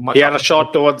a much. He had a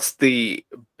shot towards the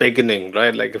beginning,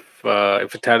 right? Like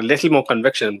if it had a little more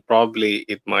conviction, probably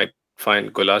it might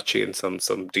find Golachi in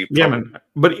some deep trouble. Man.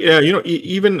 But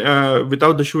even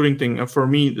without the shooting thing, for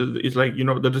me, it's like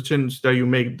the decisions that you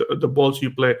make, the balls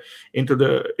you play into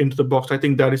the box. I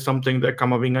think that is something that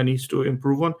Kamavinga needs to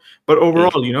improve on. But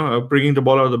overall, bringing the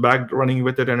ball out of the bag, running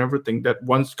with it, and everything. That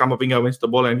once Kamavinga wins the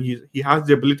ball, and he has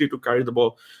the ability to carry the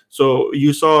ball. So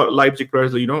you saw Leipzig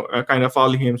players, kind of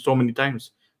fouling him so many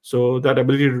times. So that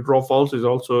ability to draw fouls is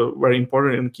also very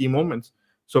important in key moments.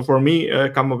 So for me,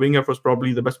 Kamavinga was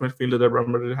probably the best midfielder that Real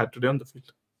Madrid had today on the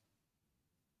field.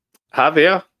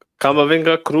 Javier,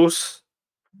 Kamavinga, Cruz.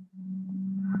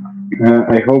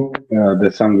 I hope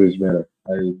the sound is better.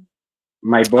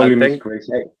 My volume is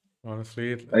crazy.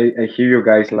 Honestly, I hear you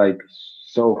guys like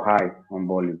so high on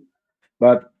volume.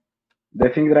 But the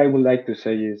thing that I would like to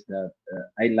say is that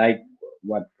I like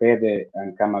what Fede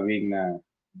and Camavinga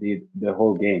did the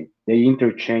whole game. They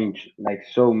interchange like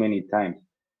so many times,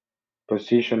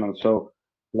 positional. So,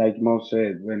 like Mo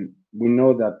said, when we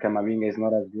know that Camavinga is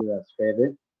not as good as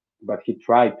Fede, but he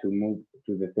tried to move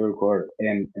to the third quarter,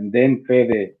 and then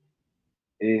Fede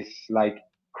is like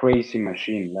crazy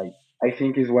machine. Like I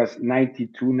think it was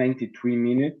 92, 93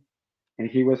 minutes, and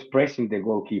he was pressing the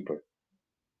goalkeeper,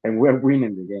 and we're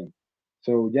winning the game.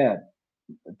 So yeah,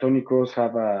 Tony Kroos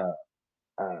have a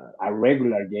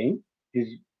regular game.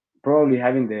 He's probably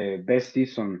having the best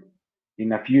season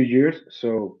in a few years,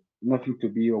 so nothing to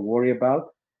be worried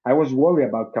about. I was worried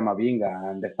about Camavinga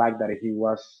and the fact that he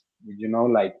was,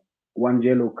 like one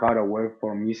yellow card away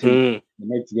from missing the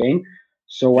next game.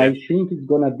 So I think it's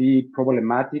gonna be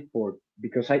problematic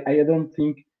because I don't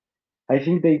think I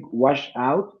think they wash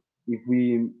out if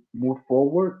we move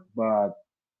forward, but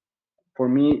for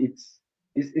me,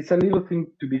 it's a little thing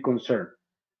to be concerned.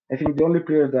 I think the only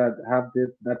players that have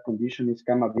that condition is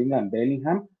Camavinga and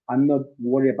Bellingham. I'm not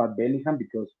worried about Bellingham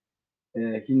because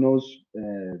he knows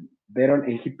better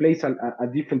and he plays a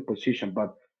different position.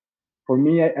 But for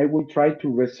me, I will try to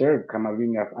reserve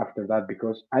Camavinga after that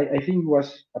because I think it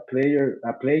was a play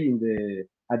in the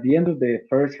at the end of the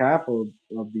first half or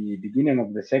of the beginning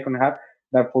of the second half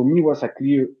that for me was a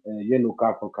clear yellow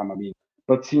card for Camavinga.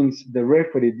 But since the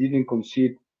referee didn't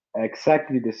concede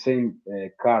exactly the same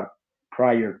card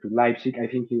prior to Leipzig, I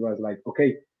think he was like,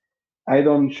 okay, I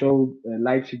don't show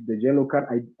Leipzig the yellow card.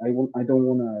 I don't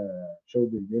want to show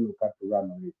the yellow card to Real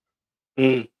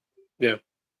Madrid. Yeah,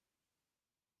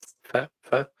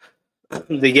 fair.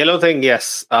 The yellow thing,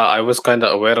 yes, I was kind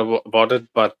of aware about it,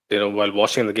 but while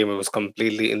watching the game, it was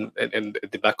completely in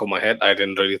the back of my head. I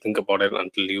didn't really think about it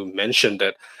until you mentioned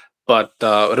it. But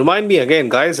remind me again,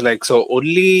 guys. Like, so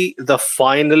only the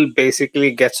final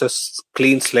basically gets a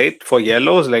clean slate for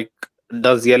yellows. Like,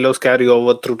 does yellows carry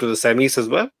over through to the semis as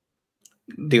well?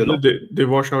 Do you know? They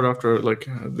wash out after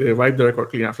they wipe the record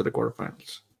clean after the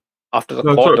quarterfinals. After the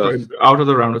No, quarters, sorry, out of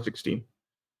the round of 16.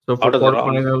 So for out of the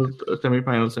round. quarterfinals,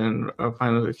 semifinals, and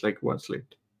final, it's like one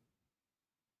slate.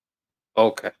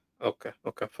 Okay.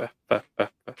 Fair.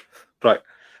 Right.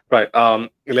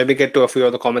 Let me get to a few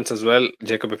other comments as well.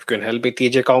 Jacob, if you can help me.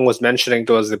 TJ Kong was mentioning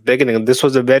towards the beginning, this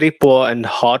was a very poor and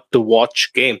hard to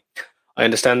watch game. I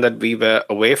understand that we were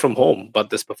away from home, but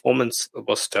this performance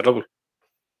was terrible.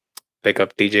 Pick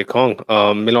up TJ Kong.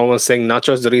 Milan was saying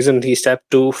Nacho is the reason he stepped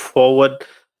too forward.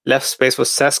 Left space for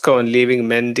Sesko and leaving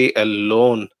Mendy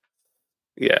alone.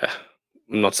 Yeah,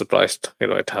 I'm not surprised.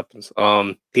 It happens.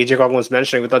 TJ Kong was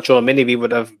mentioning without Chouameni, we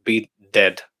would have been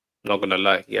dead. Not gonna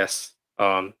lie. Yes.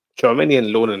 Chouameni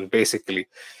and Lonan, basically.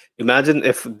 Imagine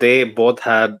if they both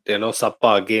had,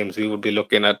 subpar games, we would be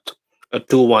looking at a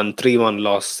 2-1, 3-1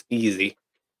 loss. Easy.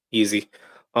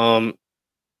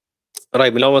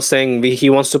 Right, Milan was saying he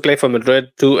wants to play for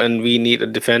Madrid too, and we need a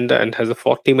defender and has a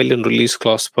 40 million release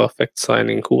clause. Perfect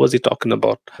signing. Who was he talking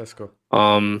about? Sesko.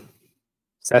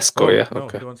 Sesko, yeah. No,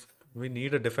 okay. We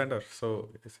need a defender. So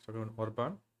is it talking about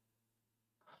Orban?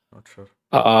 Not sure.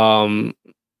 I'm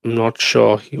not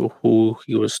sure who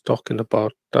he was talking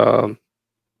about.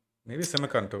 Maybe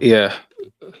Simakan too. Yeah,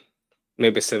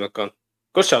 maybe Simakan.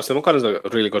 Good shout. Simakan is a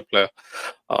really good player.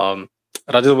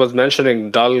 Rajat was mentioning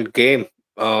dull game.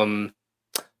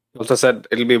 Also said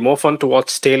it'll be more fun to watch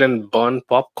stale and burn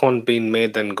popcorn being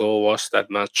made than go watch that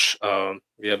match.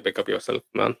 Yeah, pick up yourself,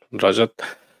 man, Rajat.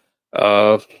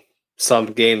 Some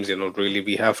games, really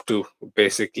we have to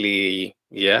basically,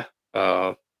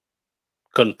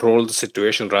 control the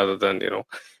situation rather than,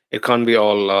 it can't be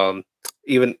all.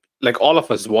 Even like all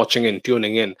of us watching and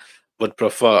tuning in would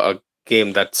prefer a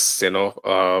game that's,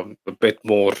 a bit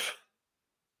more,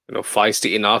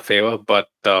 feisty in our favor, but.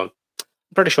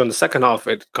 Pretty sure in the second half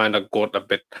it kind of got a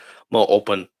bit more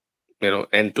open,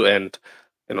 end to end.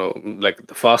 Like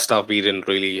the first half we didn't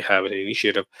really have an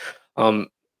initiative.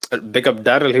 Big up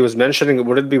Daryl, he was mentioning,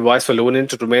 would it be wise for Lunin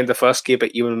to remain the first keeper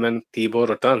even when Thibaut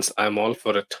returns? I'm all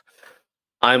for it.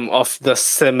 I'm of the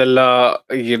similar,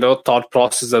 thought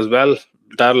process as well.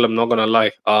 Daryl, I'm not gonna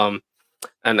lie.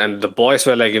 And the boys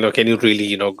were like, can you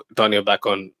really, turn your back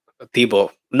on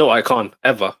Thibaut? No, I can't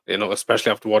ever, especially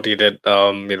after what he did,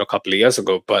 a couple of years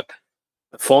ago. But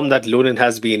the form that Lunin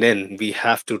has been in, we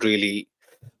have to really.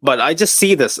 But I just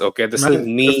see this. Okay, this is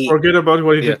me. Forget about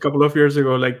what he did a couple of years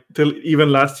ago. Like till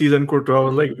even last season, Courtois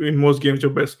was like in most games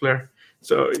your best player.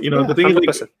 So the thing 100%.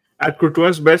 Is like at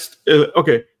Courtois' best,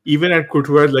 even at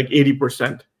Courtois like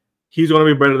 80%, he's gonna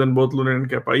be better than both Lunin and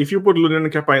Kepa. If you put Lunin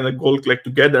and Kepa in the goal like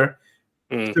together.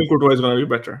 Still Courtois is going to be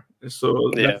better.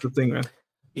 So that's the thing, man.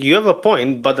 You have a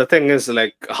point, but the thing is,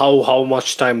 like, how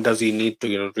much time does he need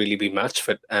to, really be match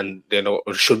fit? And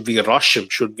should we rush him?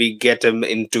 Should we get him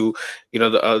into,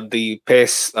 the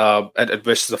pace at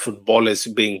which the football is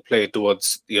being played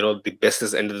towards, the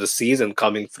business end of the season,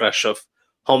 coming fresh of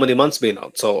how many months been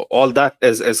out? So all that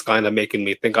is kind of making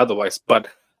me think otherwise. But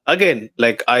again,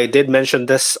 like I did mention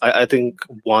this, I think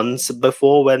once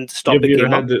before when this topic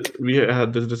came up. We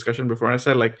had this discussion before. I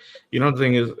said, like, the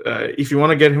thing is, if you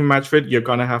want to get him match fit, you're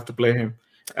gonna have to play him.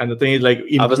 And the thing is, like,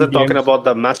 I wasn't talking about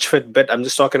the match fit bit. I'm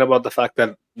just talking about the fact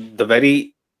that the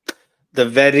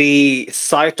very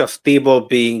sight of Thibaut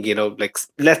being, like,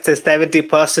 let's say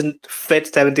 70%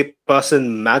 fit, 70%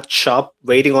 match sharp,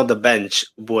 waiting on the bench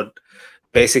would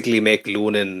basically make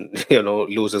Lunin,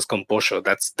 lose his composure.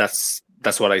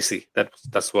 That's what I see.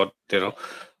 That's what They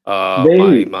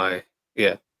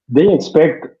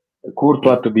expect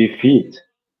Courtois to be fit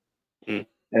Mm.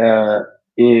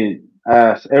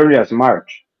 as early as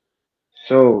March.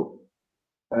 So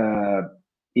uh,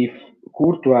 if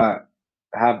Courtois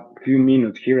have few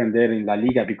minutes here and there in La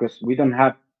Liga because we don't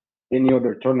have any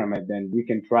other tournament, then we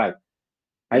can try.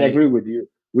 I Mm. agree with you.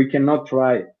 We cannot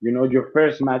try. Your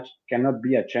first match cannot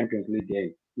be a Champions League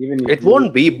game, even It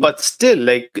won't be, but still,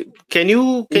 like, can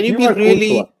you if you be are Courtois.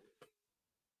 really?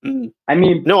 Mm. I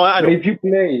mean, No, I but know. if you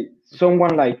play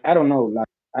someone like I don't know, like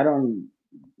I don't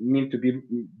mean to be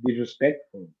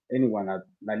disrespectful anyone at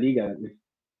La Liga,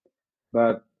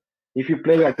 but if you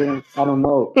play against I don't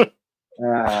know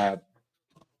uh,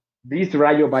 this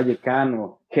Rayo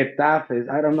Vallecano, Getafe,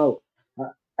 I don't know.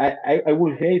 I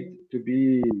would hate to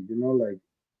be like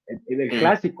a Mm.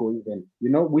 Clásico even.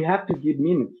 We have to give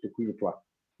minutes to Courtois,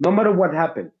 no matter what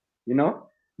happened. You know,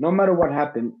 no matter what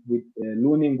happened with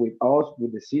Lunin, with us,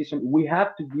 with the season, we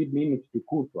have to give minutes to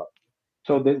Courtois.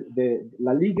 So the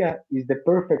La Liga is the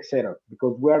perfect setup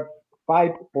because we are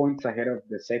 5 points ahead of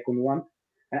the second one.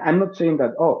 And I'm not saying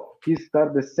that he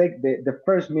start the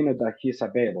first minute that he's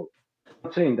available. I'm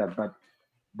not saying that,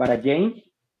 but again,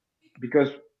 because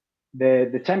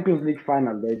the Champions League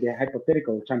final, the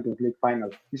hypothetical Champions League final,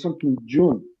 is until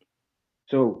June.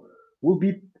 So we'll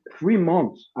be 3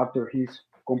 months after he's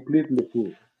completely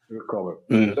full recovered.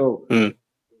 Mm. So Mm.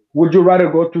 would you rather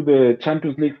go to the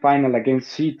Champions League final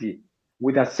against City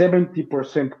with a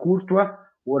 70% Courtois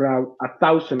or a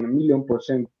thousand, a million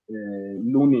percent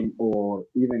Lunin or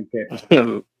even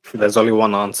Kepa? There's only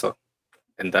one answer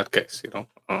in that case,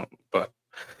 but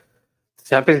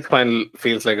Champions final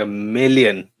feels like a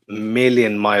million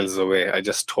miles away. I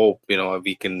just hope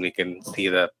we can see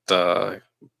that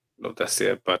this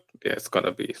year, but yeah,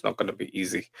 it's not gonna be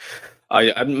easy.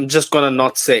 I'm just gonna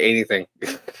not say anything,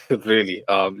 really.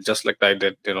 Just like I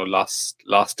did,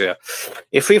 last year.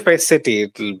 If we face City,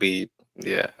 it'll be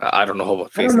yeah. I don't know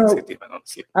about I don't facing know. City, man.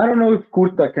 Honestly, I don't know if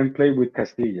Courtois can play with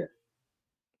Castilla.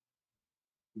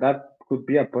 That could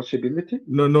be a possibility.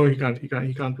 No, he can't. He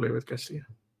can't play with Castilla.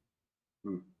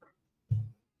 Hmm.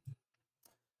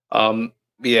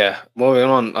 Yeah. Moving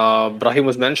on. Brahim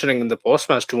was mentioning in the post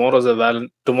match tomorrow's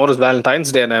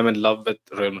Valentine's Day, and I'm in love with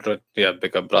Real Madrid. Yeah,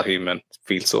 big up Brahim, and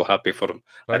feel so happy for him.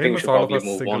 I think Rahim we is should all of probably us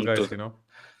move single on to. guys,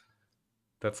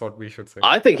 That's what we should say.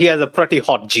 I think he has a pretty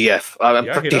hot GF. I'm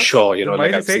Yeah, he pretty does. sure. Then why Like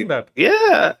is he I've saying seen. that?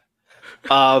 Yeah.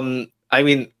 I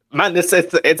mean, man, it's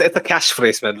a cash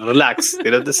phrase, man. Relax.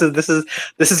 This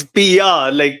is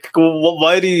PR. Like,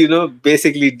 why do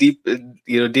basically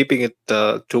deeping it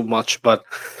too much? But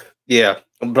yeah,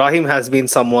 Brahim has been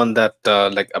someone that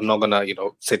like I'm not gonna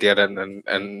sit here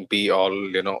and be all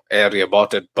airy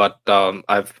about it. But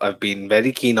I've been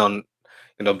very keen on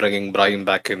bringing Brahim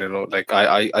back in. Like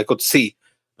I could see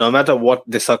no matter what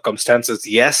the circumstances,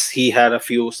 yes, he had a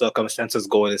few circumstances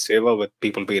go in his favor with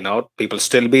people being out, people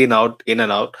still being out, in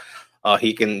and out.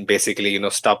 He can basically,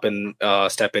 step in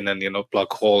and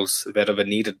plug holes wherever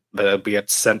needed, whether it be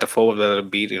at center forward, whether it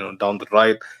be down the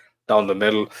right, down the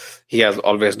middle. He has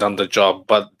always done the job.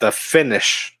 But the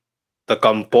finish, the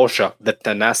composure, the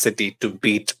tenacity to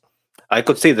beat, I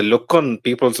could see the look on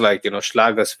people's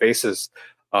Schlager's faces,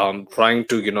 trying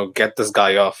to get this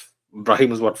guy off.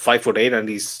 Brahim is what 5'8", and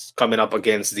he's coming up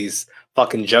against these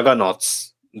fucking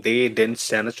juggernauts. They didn't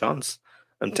stand a chance.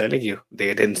 I'm telling you,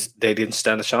 they didn't. They didn't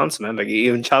stand a chance, man. Like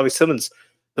even Xavi Simmons,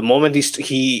 the moment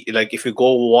he like, if you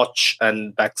go watch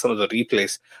and back some of the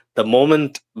replays, the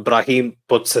moment Brahim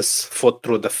puts his foot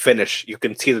through the finish, you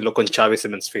can see the look on Xavi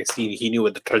Simmons' face. He knew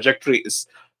what the trajectory is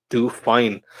too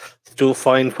fine, too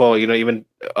fine for even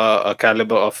a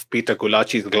caliber of Peter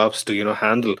Gulachi's gloves to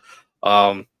handle.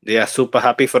 Yeah, super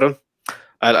happy for him.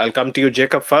 I'll come to you,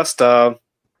 Jacob, first.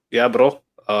 Yeah, bro.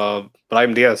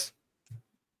 Prime Diaz.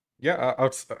 Yeah, I'll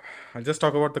just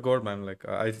talk about the goal, man. Like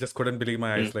I just couldn't believe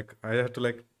my eyes. Like I had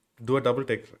to do a double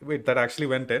take. Wait, that actually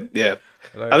went in? Yeah.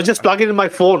 Like, I was just plugging in my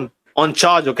phone on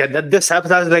charge. Okay, that this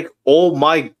happened. I was like, oh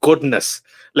my goodness.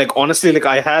 Like honestly, like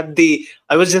I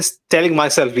was just telling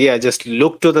myself, yeah, just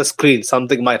look to the screen.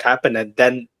 Something might happen, and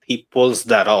then he pulls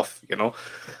that off.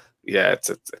 Yeah, it's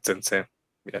insane.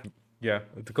 Yeah. Yeah,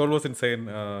 the goal was insane.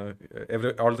 All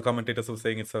the commentators were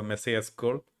saying it's a Messi-esque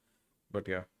goal, but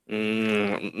yeah.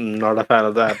 Not a fan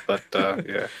of that, but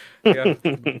yeah. Yeah.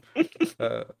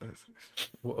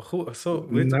 Who was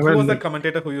that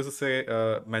commentator who used to say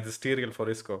magisterial for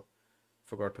Isco?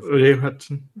 Forgot his name. Ray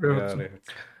Hudson. Ray Hudson.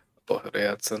 Oh, Ray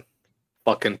Hudson.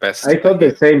 Fucking best. I thought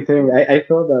the same thing. I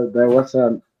thought that there was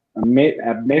a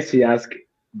Messi-esque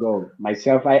goal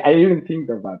myself. I didn't think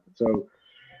of that. So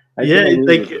I yeah, can it's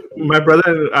agree like with you. my brother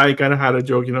and I kind of had a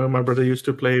joke. My brother used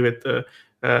to play with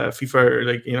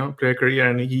FIFA player career,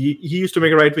 and he used to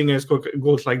make right wing and score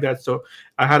goals like that. So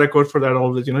I had a quote for that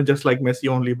always, just like Messi,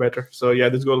 only better. So yeah,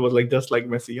 this goal was like just like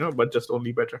Messi, but just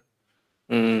only better.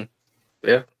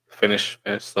 Yeah, finish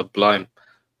sublime.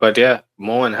 But yeah,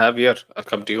 Mo and Javier, I'll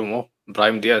come to you, Mo.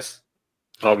 Brahim Diaz,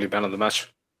 probably man of the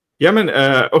match. Yeah, man.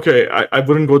 Okay, I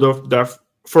wouldn't go that.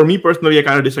 For me personally, I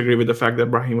kind of disagree with the fact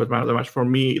that Brahim was man of the match. For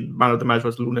me, man of the match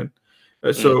was Lunin.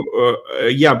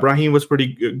 Yeah, Brahim was pretty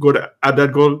good at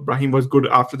that goal. Brahim was good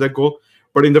after that goal.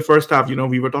 But in the first half,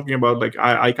 we were talking about, like,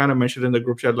 I kind of mentioned in the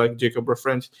group chat, like Jacob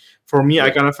reference. For me, I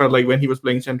kind of felt like when he was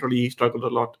playing centrally, he struggled a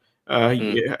lot,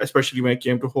 especially when it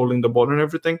came to holding the ball and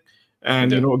everything.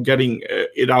 And getting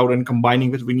it out and combining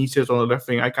with Vinicius on the left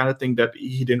wing, I kind of think that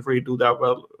he didn't really do that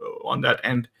well on that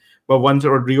end. But once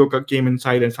Rodrigo came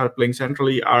inside and started playing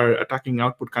centrally, our attacking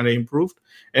output kind of improved,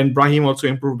 and Brahim also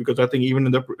improved, because I think even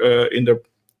in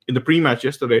the pre-match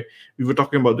yesterday, we were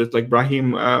talking about this. Like,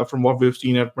 Brahim, from what we've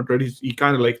seen at Madrid, he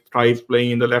kind of like thrives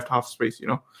playing in the left half space.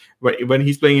 When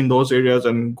he's playing in those areas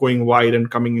and going wide and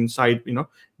coming inside,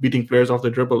 beating players off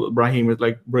the dribble, Brahim is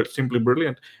like simply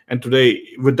brilliant. And today,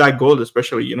 with that goal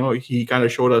especially, he kind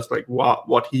of showed us like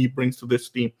what he brings to this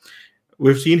team.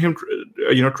 We've seen him,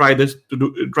 try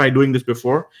doing this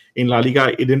before in La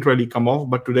Liga. It didn't really come off,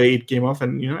 but today it came off,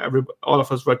 and all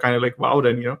of us were kind of like wowed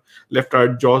and left our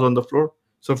jaws on the floor.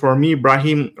 So for me,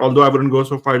 Brahim, although I wouldn't go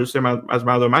so far to say as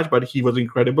man of the match, but he was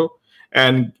incredible,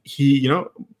 and he,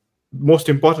 most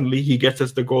importantly, he gets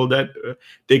us the goal that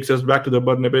takes us back to the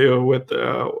Bernabeu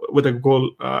with a goal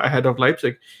ahead of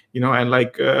Leipzig, and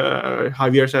like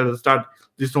Javier said at the start,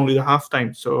 this is only the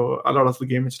halftime, so a lot of the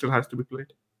game still has to be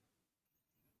played.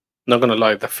 Not gonna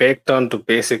lie, the fake turn to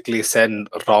basically send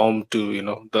Raum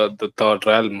to the third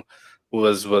realm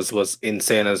was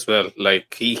insane as well.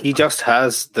 Like, he just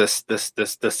has this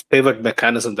pivot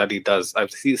mechanism that he does.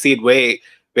 I've seen it way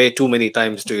too many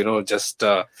times to just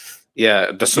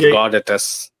disregard it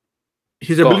as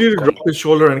his ability to drop his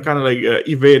shoulder and kind of like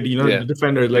evade, the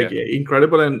defender is like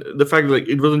incredible. And the fact that, like,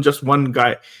 it wasn't just one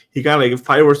guy, he kind of like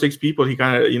 5 or 6 people. He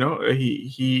kind of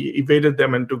he evaded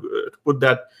them, and to put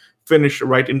that finish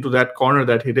right into that corner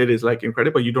that he did is like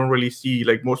incredible. You don't really see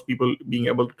like most people being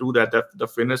able to do that. That the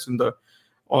finish in the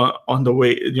on the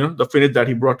way, the finish that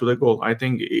he brought to the goal, I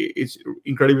think it's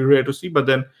incredibly rare to see. But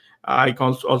then I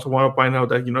also want to point out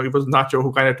that it was Nacho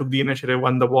who kind of took the initiative,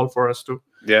 won the ball for us to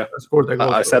score the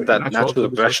goal. I said that Nacho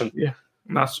aggression,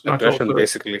 Nacho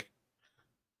basically,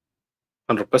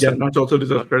 100%. Yeah, Nacho also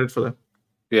deserves credit for that.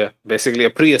 Yeah, basically a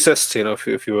pre-assist.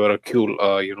 If you were a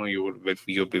cool,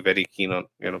 you'd be very keen on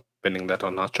pinning that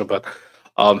on Nacho. But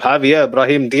Javier,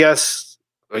 Brahim Diaz,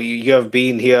 you have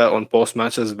been here on post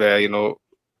matches where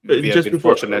just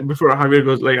before Javier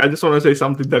goes, like, I just want to say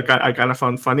something that I kind of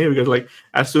found funny, because like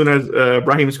as soon as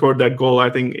Brahim scored that goal, I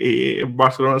think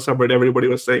Barcelona subreddit, everybody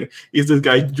was saying, is this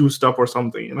guy juiced up or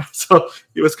something? So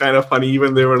it was kind of funny.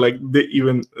 Even they were like,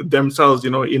 even themselves,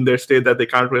 in their state that they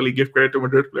can't really give credit to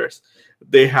Madrid players,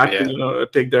 they had to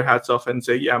take their hats off and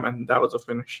say, yeah, man, that was a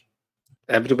finish.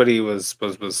 Everybody was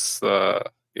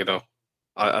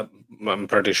I'm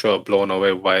pretty sure blown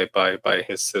away by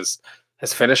his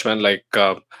finish, man. Like,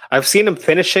 I've seen him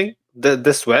finishing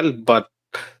this well, but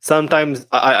sometimes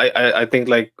I think,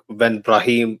 like, when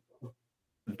Brahim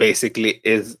basically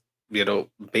is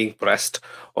being pressed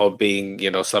or being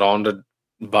surrounded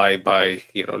by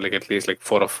like at least like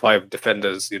 4 or 5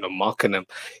 defenders marking him,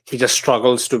 he just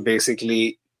struggles to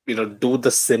basically do the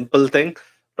simple thing,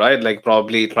 right? Like,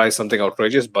 probably try something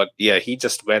outrageous, but yeah, he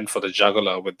just went for the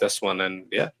jugular with this one,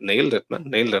 and nailed it, man,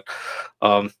 nailed it.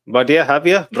 But yeah,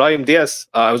 Javier, Brahim Diaz,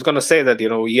 I was gonna say that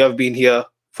you have been here,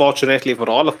 fortunately for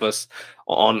all of us,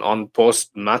 on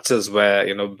post matches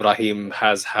where Brahim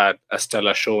has had a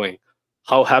stellar showing.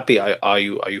 How happy are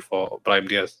you for Brahim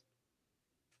Diaz?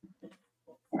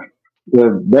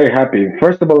 Very happy.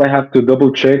 First of all, I have to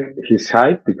double check his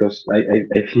height, because I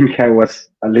think I was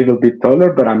a little bit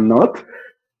taller, but I'm not.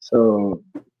 So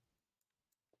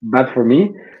bad for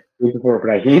me. Good for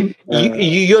Brahim.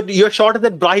 You're shorter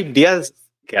than Brahim Diaz.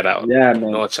 Get out. Yeah,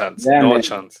 man. No chance. Yeah, no man.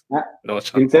 chance. No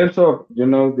chance. In terms of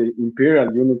the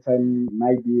imperial units, I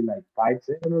might be like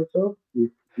 5'7" or so.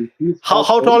 If he's how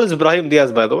tall is Brahim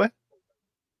Diaz, by the way?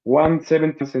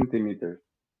 170 centimeters.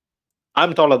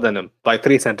 I'm taller than him by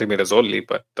 3 centimeters only,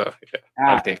 but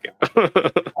I'll take it.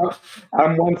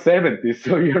 I'm 170,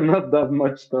 so you're not that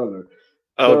much taller.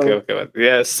 Okay. But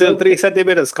yeah, still 3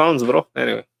 centimeters counts, bro.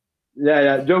 Anyway.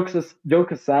 Yeah.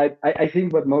 Joke aside, I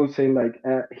think what Mo's saying, like,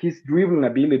 his dribbling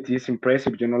ability is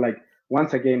impressive. Like,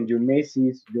 once again, your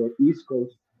Messi's, your Iscos,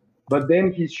 but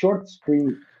then his short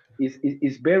sprint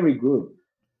is very good.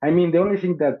 I mean, the only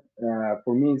thing that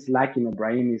for me is lacking of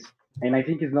Brahim is, and I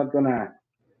think he's not gonna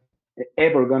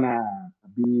ever gonna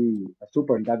be a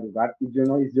super in that regard. Is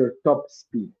is your top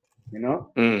speed. You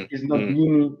know, Mm, he's not mm,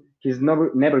 Beanie. He's never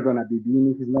gonna be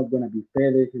Beanie. He's not gonna be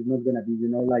Fede. He's not gonna be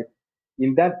like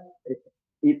in that.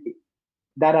 It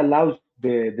that allows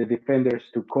the defenders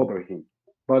to cover him.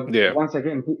 But yeah. once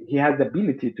again, he has the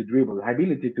ability to dribble, the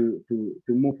ability to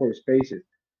move for spaces.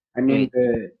 I mean,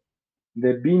 Mm,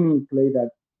 the Bini play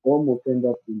that almost ended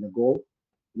up in the goal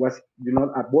was,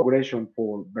 a ball progression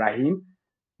for Brahim,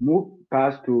 move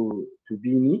pass to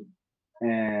Bini,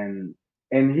 and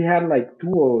he had like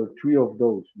two or three of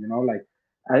those, like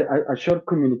a short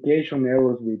communication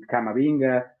errors with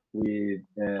Camavinga, with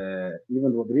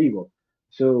even Rodrigo.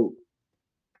 So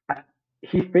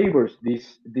he favors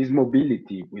this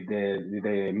mobility with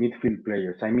the midfield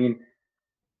players. I mean,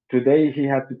 today he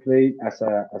had to play as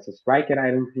a striker. I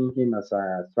don't think him as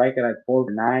a striker at 4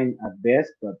 9 at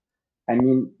best, but I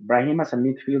mean, Brahim as a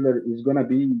midfielder is gonna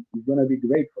be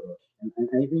great for us, and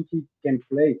I think he can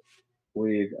play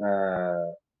with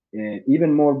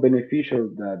even more beneficial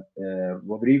than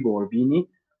Rodrigo or Vini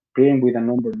playing with a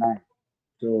number 9.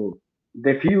 So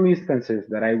the few instances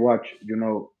that I watch,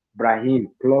 Brahim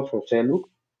plus Roselu,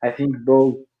 I think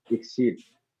those exceed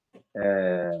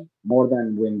more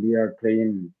than when we are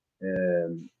playing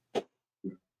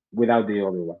without the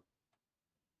other one.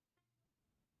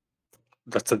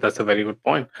 That's a very good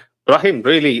point. Brahim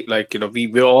really, like,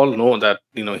 we all know that,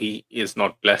 he is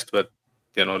not blessed with,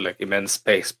 like, immense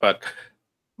space, but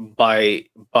by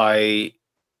by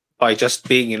by just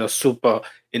being, super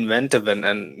inventive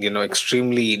and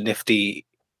extremely nifty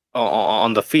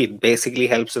on the feet, basically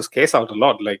helps his case out a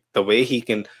lot. Like the way he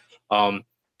can um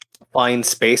find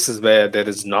spaces where there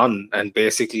is none, and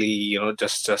basically,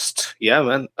 just yeah,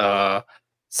 man,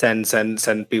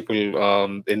 send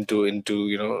people into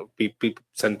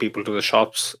send people to the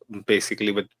shops,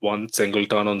 basically with one single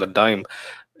turn on the dime.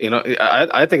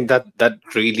 I think that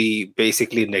really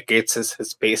basically negates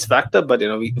his pace factor. But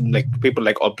like people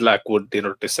like Oblak would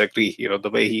disagree. The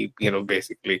way he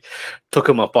basically took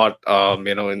him apart.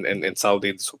 In Saudi,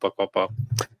 in the Super Copa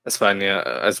Espana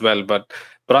as well. But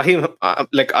Brahim,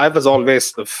 like I was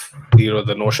always of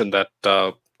the notion that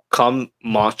come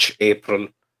March, April,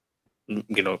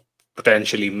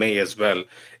 potentially May as well,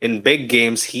 in big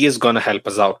games he is going to help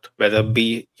us out, whether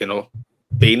be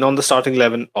being on the starting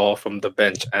 11 or from the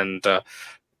bench. And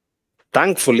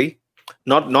thankfully,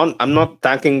 not I'm not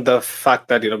thanking the fact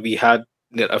that we had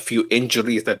a few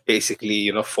injuries that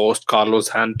basically forced Carlos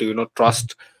hand to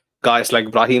trust guys like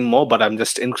Brahim more, but I'm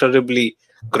just incredibly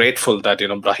grateful that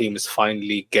Brahim is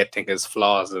finally getting his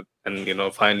flowers,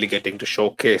 and finally getting to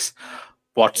showcase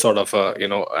what sort of a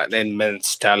an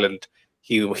immense talent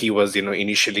he was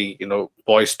initially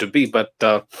poised to be. But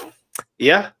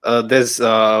yeah, there's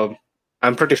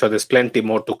I'm pretty sure there's plenty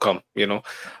more to come.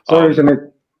 Sorry, um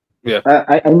Sumit. yeah.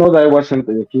 I know that I wasn't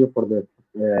here for the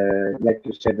like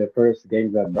to say the first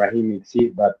game that Brahim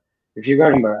exceeded, but if you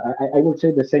remember, I will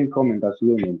say the same comment as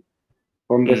Lunin.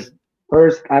 From the Mm,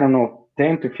 first, I don't know,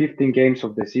 10 to 15 games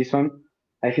of the season,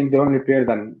 I think the only player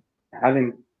that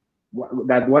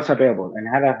was available and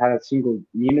had a single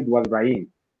minute was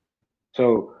Brahim.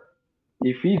 So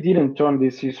if he didn't turn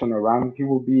this season around, he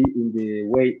will be in the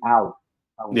way out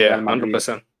of yeah, Real Madrid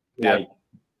 100%. Yeah. like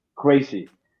crazy.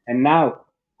 And now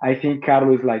I think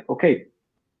Carlo is like, okay,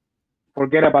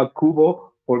 forget about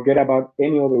Kubo, forget about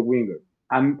any other winger.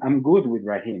 I'm good with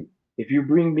Raheem. If you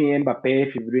bring me Mbappe,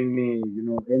 if you bring me,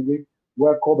 Endrick,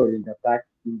 we're covered in the attack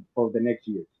for the next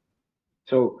years.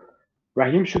 So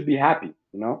Raheem should be happy.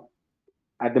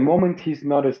 At the moment, he's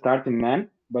not a starting man,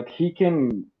 but he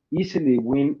can easily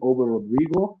win over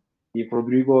Rodrigo if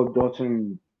Rodrigo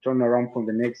doesn't turn around from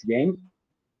the next game.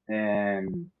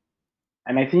 And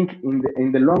I think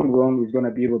in the long run, it's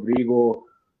gonna be Rodrigo,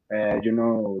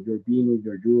 your Vini,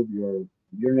 your Jude,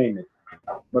 your name it.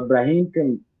 But Brahim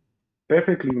can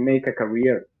perfectly make a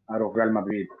career out of Real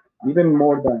Madrid, even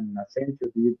more than Asensio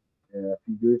did a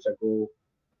few years ago,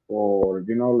 or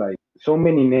like so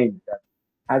many names that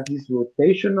has this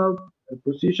rotational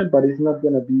position, but it's not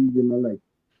gonna be like,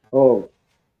 oh,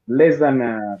 less than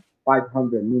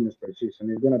 500 minutes per season.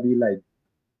 It's gonna be like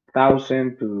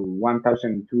 1,000 to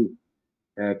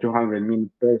 200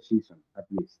 minutes per season at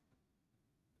least.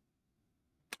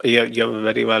 Yeah, you have a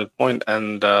very well point,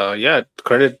 and yeah,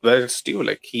 credit where it's due.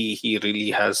 Like he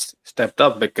really has stepped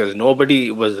up, because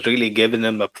nobody was really giving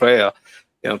him a prayer,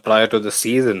 prior to the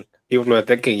season. People were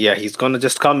thinking, yeah, he's gonna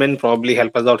just come in, probably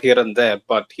help us out here and there,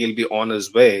 but he'll be on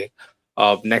his way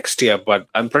next year. But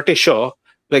I'm pretty sure,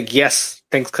 like, yes,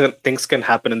 things can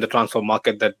happen in the transfer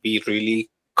market that we really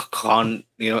can't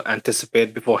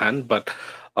anticipate beforehand. But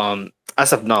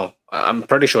as of now, I'm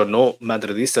pretty sure no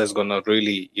Madridista is gonna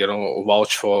really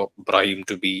vouch for Brahim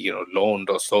to be loaned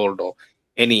or sold or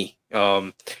any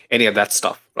of that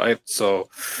stuff, right? So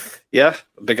yeah,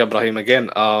 big up Brahim again.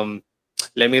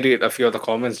 Let me read a few of the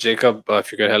comments. Jacob,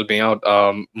 if you could help me out.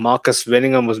 Marcus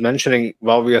Winningham was mentioning,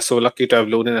 wow, we are so lucky to have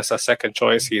Lunin as our second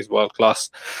choice. He's world class.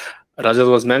 Rajat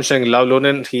was mentioning, love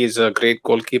Lunin. He's a great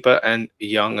goalkeeper and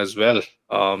young as well.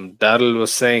 Daryl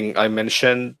was saying, I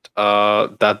mentioned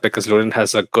that because Lunin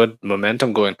has a good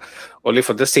momentum going. Only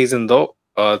for this season, though,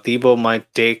 Thibaut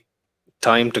might take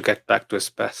time to get back to his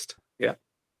best. Yeah.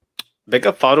 Big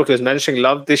up Farooq is mentioning,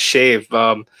 love this shave.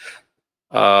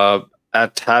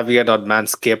 At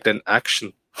Javier.manscaped in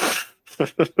action.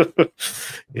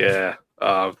 Yeah,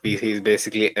 he's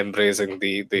basically embracing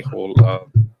the whole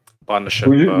partnership.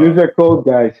 Use your code,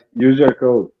 guys. Use your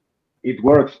code. It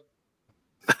works.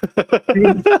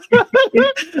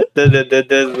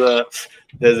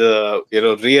 There's a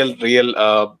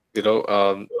real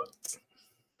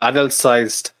adult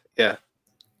sized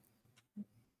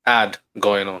ad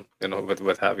going on with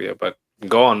Javier. But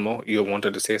go on, Mo. You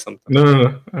wanted to say something.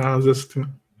 No. I was just.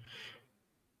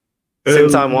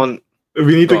 Since I'm on,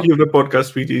 we need to keep the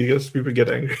podcast PG because people get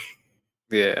angry.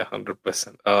 Yeah,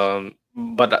 100%.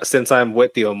 But since I'm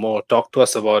with you, Mo, talk to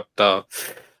us about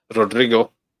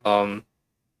Rodrigo.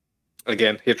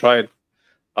 Again, he tried,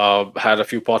 had a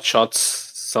few pot shots.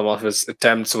 Some of his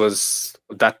attempts was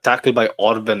that tackle by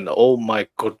Orban. Oh my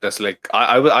goodness! Like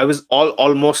I was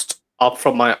almost up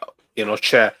from my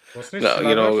chair, Wasn't it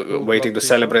Schlager who waiting blocked to the shot?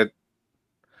 celebrate.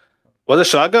 Was it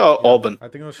Schlager or Yeah, Orban? I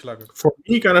think it was Schlager. For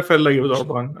me, it kind of felt like it was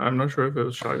Orban. I'm not sure if it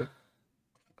was Schlager.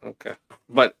 Okay,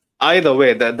 but either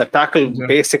way, the tackle Yeah.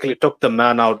 basically took the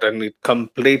man out and it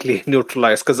completely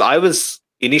neutralized. Because I was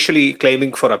initially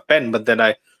claiming for a pen, but then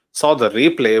I saw the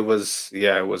replay. It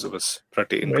was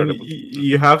pretty incredible.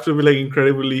 You have to be like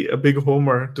incredibly a big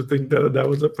homer to think that that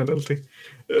was a penalty.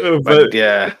 But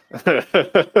yeah,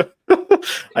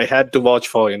 I had to watch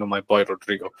for my boy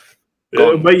Rodrigo.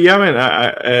 But yeah, man,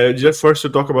 I just first to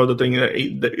talk about the thing,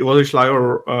 it was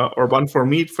Schlager or Orban. For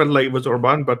me, it felt like it was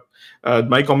Orban, but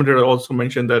my commentator also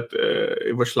mentioned that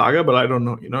it was Schlager, but I don't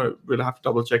know. We'll have to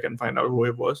double check and find out who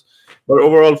it was. But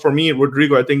overall, for me,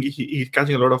 Rodrigo, I think he's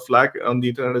catching a lot of flack on the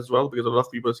internet as well because a lot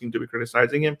of people seem to be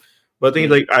criticizing him. But I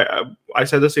think like I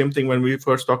said the same thing when we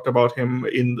first talked about him.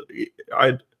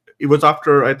 It was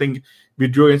after I think we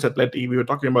drew against Atleti. We were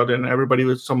talking about it,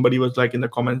 and somebody was like in the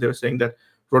comments they were saying that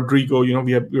Rodrigo,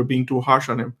 we're being too harsh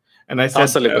on him. And I said,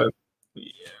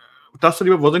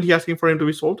 Tassaliba, wasn't he asking for him to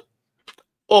be sold?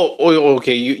 Oh,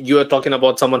 okay. You are talking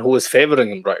about someone who is favoring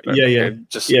him, right? Yeah. Okay,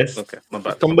 yes. Okay, my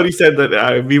bad. Somebody said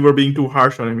that we were being too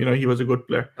harsh on him. He was a good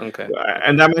player. Okay.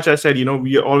 And that much I said,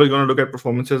 we are always going to look at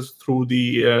performances through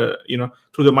the,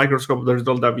 through the microscope of the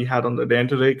result that we had on the day and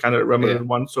today, kind of Real Madrid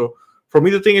won. So for me,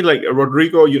 the thing is like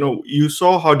Rodrigo, you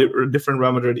saw how different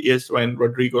Real Madrid is when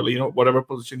Rodrigo, whatever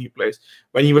position he plays.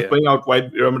 When he was playing out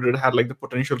wide, Real Madrid had like the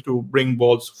potential to bring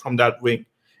balls from that wing.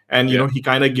 And, he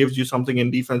kind of gives you something in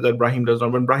defense that Brahim does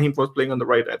not. When Brahim was playing on the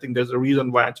right, I think there's a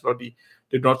reason why Ancelotti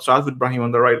did not start with Brahim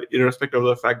on the right, irrespective of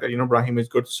the fact that, Brahim is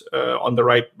good on the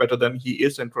right better than he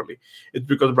is centrally. It's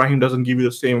because Brahim doesn't give you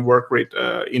the same work rate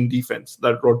in defense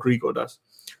that Rodrigo does.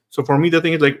 So for me, the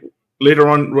thing is like, later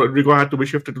on, Rodrigo had to be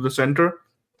shifted to the center,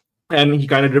 and he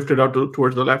kind of drifted out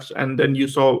towards the left. And then you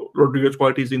saw Rodrigo's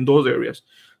qualities in those areas.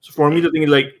 So for me, the thing is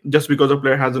like, just because a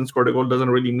player hasn't scored a goal doesn't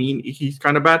really mean he's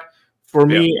kind of bad. For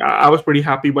me, I was pretty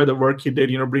happy by the work he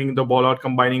did, bringing the ball out,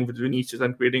 combining with Vinicius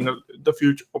and creating the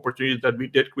few opportunities that we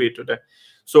did create today.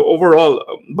 So overall,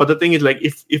 but the thing is like,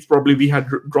 if probably we had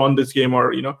drawn this game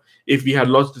or, if we had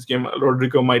lost this game,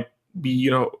 Rodrigo might be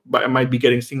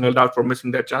getting singled out for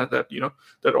missing that chance that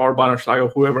that Orban or Schlager,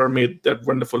 whoever made that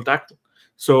wonderful tackle.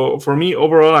 So for me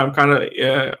overall, I'm kind of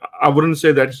I wouldn't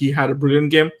say that he had a brilliant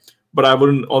game, but I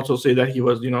wouldn't also say that he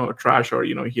was trash or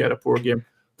he had a poor game.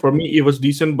 For me it was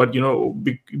decent, but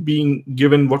being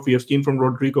given what we have seen from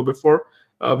Rodrigo before,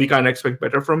 we kind of expect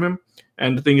better from him.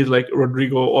 And the thing is like,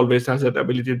 Rodrigo always has that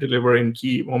ability to deliver in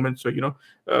key moments. So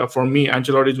for me,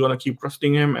 Ancelotti is going to keep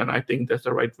trusting him, and I think that's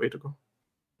the right way to go.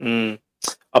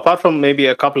 Apart from maybe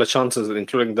a couple of chances,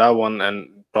 including that one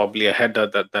and probably a header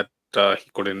that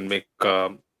he couldn't make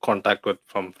contact with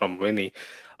from Winnie,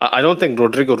 I don't think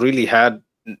Rodrigo really had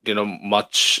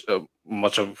much of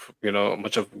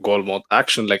goal mode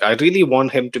action. Like I really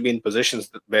want him to be in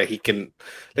positions where he can,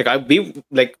 I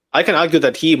can argue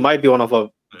that he might be one of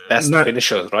our best Not,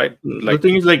 finishers, right? the Like,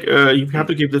 thing is, like, you have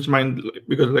to keep this in mind,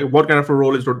 because, like, what kind of a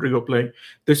role is Rodrigo playing?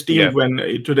 This team, yeah, when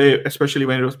today, especially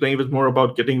when it was playing, it was more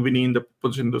about getting Vinny in the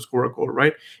position to score a goal,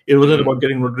 right? It wasn't about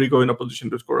getting Rodrigo in a position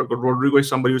to score a goal. Rodrigo is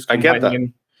somebody who's I get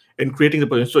combining that. and creating the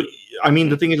position. So, I mean,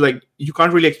 the thing is, like, you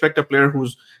can't really expect a player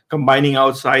who's combining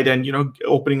outside and,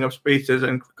 opening up spaces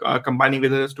and combining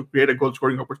with others to create a goal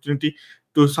scoring opportunity,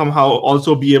 to somehow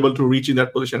also be able to reach in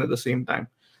that position at the same time.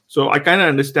 So I kind of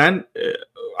understand.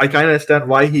 I kind of understand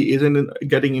why he isn't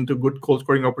getting into good goal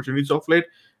scoring opportunities of late.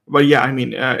 But yeah, I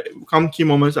mean, come key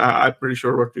moments, I'm pretty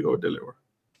sure Rodrigo will deliver.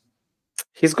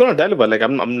 He's gonna deliver. Like,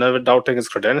 I'm never doubting his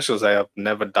credentials. I have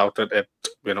never doubted it,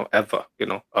 ever.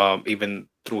 Even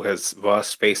through his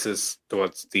worst phases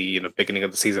towards the beginning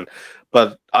of the season.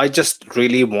 But I just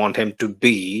really want him to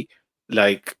be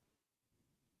like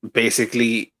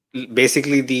basically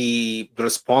basically the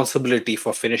responsibility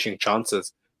for finishing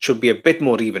chances should be a bit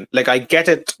more even. Like, I get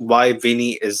it why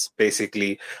Vinny is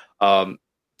basically um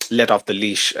let off the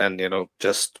leash and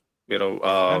just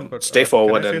Man, but stay can I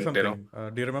forward say and something?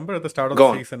 Do you remember at the start of the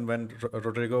go on. season when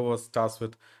Rodrigo was tasked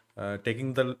with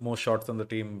taking the most shots on the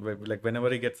team? Like whenever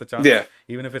he gets a chance, Yeah,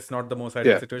 even if it's not the most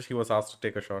ideal yeah. situation, he was asked to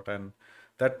take a shot, and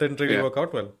that didn't really Yeah. work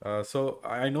out well. So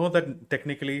I know that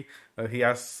technically he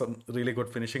has some really good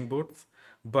finishing boots,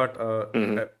 but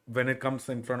Hmm. when it comes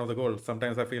in front of the goal,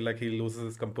 sometimes I feel like he loses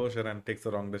his composure and takes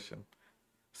the wrong decision.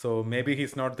 So maybe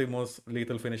he's not the most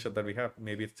lethal finisher that we have.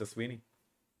 Maybe it's just Vinny,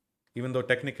 even though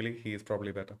technically he is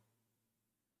probably better.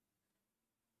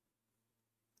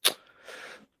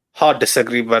 Hard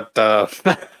disagree, but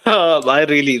I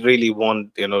really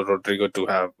want Rodrigo to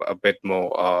have a bit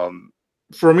more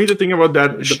For me, the thing about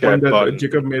that, the point shared that burden.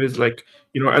 Jacob made is, like,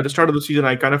 at the start of the season,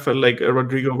 I kind of felt like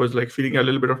Rodrigo was like feeling a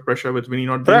little bit of pressure with Vinny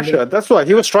not being there. Pressure. That's why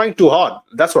he was trying too hard.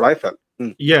 That's what I felt.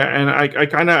 Yeah, and I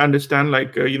kind of understand,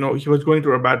 like, he was going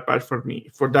through a bad patch for me.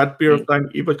 For that period of time,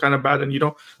 it was kind of bad. And,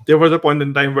 there was a point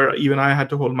in time where even I had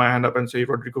to hold my hand up and say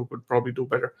Rodrigo could probably do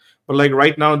better. But, like,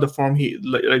 right now, the form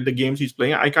like the games he's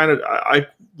playing, I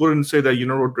wouldn't say that,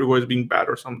 Rodrigo is being bad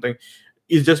or something.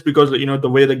 It's just because, the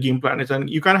way the game plan is. And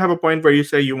you kind of have a point where you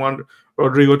say you want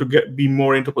Rodrigo to be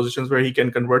more into positions where he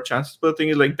can convert chances. But the thing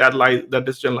is, like, that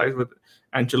decision lies with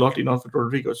Ancelotti, not with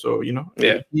Rodrigo. So,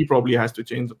 Yeah. he probably has to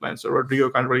change the plan. So Rodrigo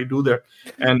can't really do that.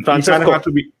 And you kind of Francesco, have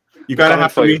to be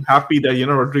happy that,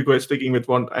 Rodrigo is sticking with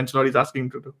what Ancelotti is asking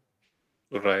him to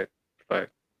do. right, right.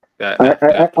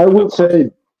 Yeah, I would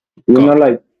say, Go on.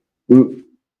 like, in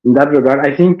that regard,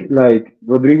 I think, like,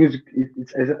 Rodrigo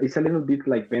it's a little bit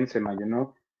like Benzema,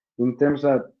 in terms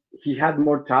that he had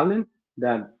more talent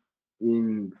than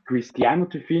in Cristiano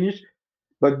to finish,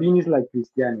 but Vini is like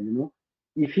Cristiano.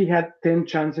 If he had 10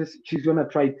 chances, he's gonna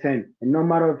try 10, and no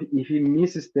matter if he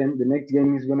misses 10, the next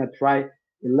game he's gonna try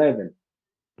 11.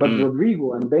 But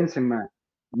Rodrigo and Benzema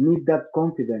need that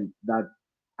confidence that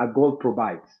a goal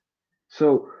provides.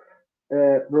 So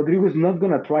Rodrigo is not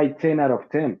going to try 10 out of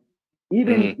 10,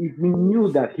 even if we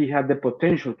knew that he had the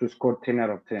potential to score 10 out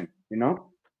of 10.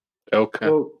 Okay.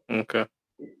 So Okay.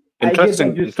 I get what you say.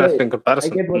 Interesting I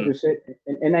comparison. get what you said,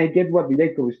 and I get what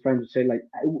Director is trying to say. Like,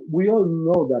 we all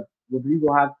know that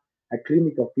Rodrigo had a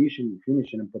clinical vision,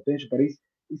 finishing, and potential, but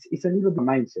it's a little bit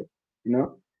mindset, you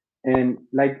know. And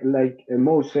like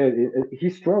Mo said, he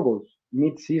struggles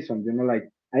mid-season. Like,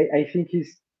 I think he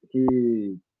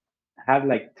had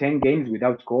like 10 games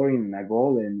without scoring a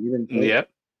goal and even so. Yeah.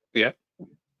 Yeah.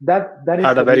 That is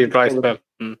Had a a very big dry problem.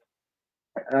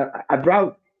 spell. A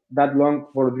drought that long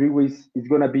for Rodrigo is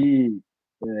gonna be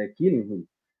killing him.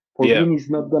 For Yeah. Vini is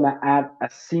not gonna add a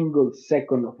single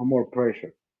second of more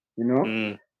pressure. You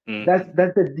know,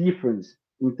 that's the difference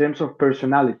in terms of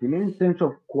personality, not in terms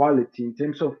of quality, in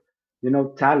terms of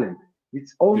talent.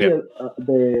 It's only Yeah.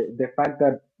 the fact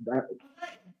that,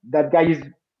 that guy is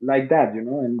like that,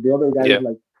 and the other guy Yeah. is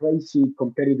like crazy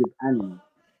competitive animal.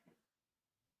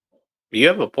 You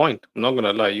have a point. I'm not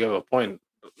gonna lie. You have a point,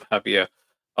 Javier.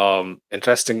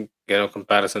 Interesting,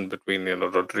 comparison between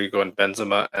Rodrigo and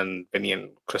Benzema and Vinny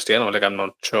and Cristiano. Like, I'm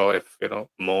not sure if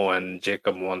Mo and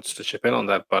Jacob wants to chip in on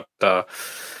that, but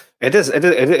it is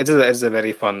a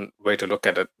very fun way to look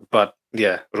at it. But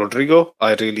yeah, Rodrigo,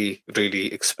 I really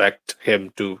expect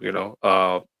him to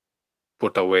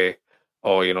put away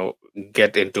or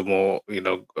get into more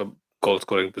goal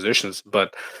scoring positions.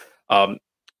 But um,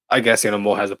 I guess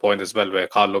Mo has a point as well, where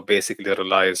Carlo basically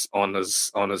relies on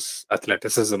his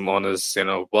athleticism, on his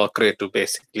work rate to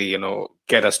basically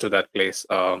get us to that place.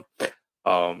 More.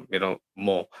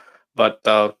 But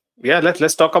yeah,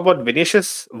 let's talk about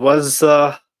Vinicius. Was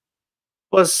on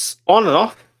and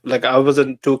off. Like, I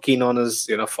wasn't too keen on his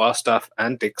first half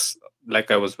antics,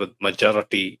 like I was with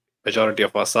majority majority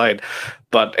of our side.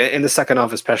 But in the second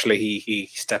half, especially, he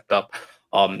stepped up.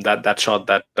 That shot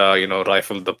that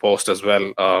rifled the post as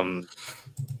well.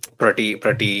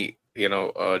 Pretty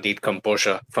neat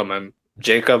composure from him.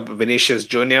 Jacob, Vinicius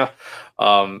Junior.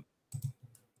 Um,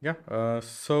 Yeah.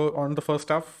 So on the first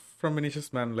half from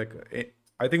Vinicius, man, like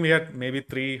I think we had maybe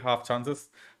 3 half chances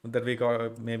that we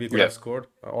maybe could Yeah. have scored.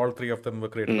 All 3 of them were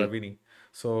created by Vinny.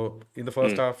 So in the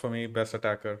first half, for me, best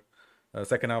attacker.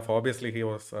 Second half, obviously, he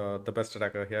was the best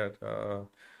attacker here,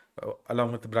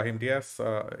 along with Brahim Diaz.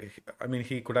 I mean,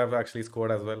 he could have actually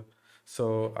scored as well.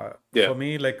 So Yeah. for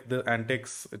me, like the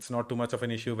antics, it's not too much of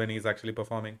an issue when he's actually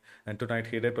performing. And tonight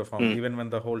he did perform. Even when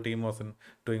the whole team wasn't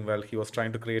doing well, he was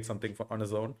trying to create something on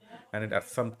his own, and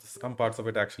some parts of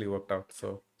it actually worked out.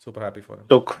 So super happy for him.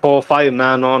 Took 4-5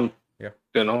 man on.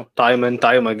 Yeah. Time and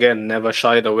time again, never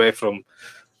shied away from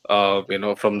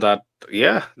from that.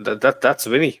 Yeah, that's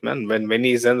Vinny, man. When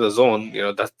Vinny's in the zone,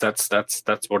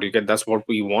 that's what you get. That's what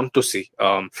we want to see.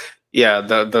 Yeah,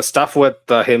 the stuff with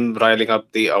him riling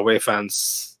up the away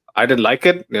fans, I didn't like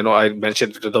it. I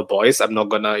mentioned it to the boys. I'm not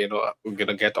gonna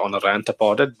get on a rant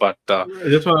about it, but I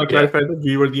just want to clarify that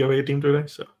we were the away team today.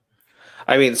 So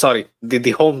I mean, sorry,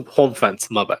 the home fans,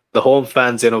 my bad. The home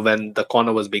fans, when the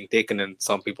corner was being taken and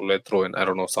some people were throwing, I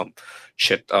don't know, some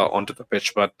shit onto the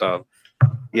pitch. But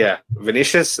yeah,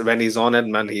 Vinicius, when he's on it,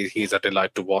 man, he's a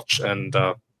delight to watch. And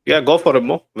yeah, go for him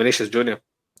more, Vinicius Junior.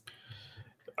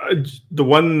 The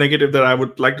one negative that I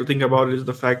would like to think about is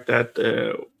the fact that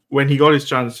when he got his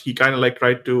chance, he kind of like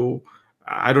tried to.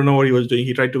 I don't know what he was doing.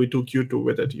 He tried to be too cute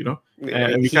with it,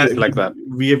 And He's like that.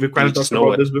 We've kind of just talked know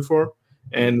about it. this before.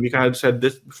 And we kind of said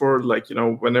this before, like,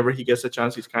 whenever he gets a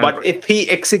chance, he's kind of. But if he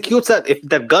executes that, if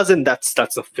that doesn't,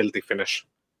 that's a filthy finish.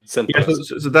 Simple. Yeah,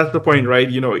 so that's the point, right?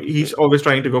 He's always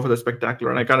trying to go for the spectacular,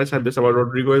 and I kind of said this about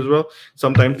Rodrigo as well.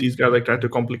 Sometimes these guys like try to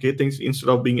complicate things instead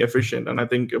of being efficient, and I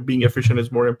think being efficient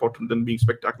is more important than being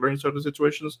spectacular in certain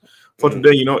situations. For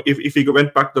today, if he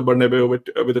went back to the Bernabeu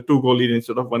with a 2-goal lead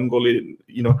instead of 1-goal lead,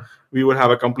 we would have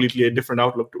a completely different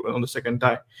outlook on the second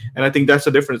tie. And I think that's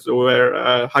the difference where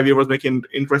Javier was making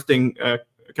interesting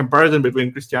comparison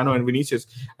between Cristiano and Vinicius.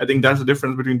 I think that's the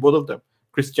difference between both of them.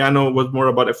 Cristiano was more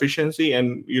about efficiency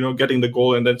and getting the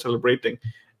goal and then celebrating,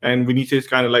 and Vinicius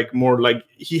kind of like more like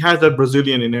he has that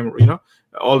Brazilian in him,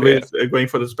 always going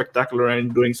for the spectacular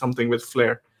and doing something with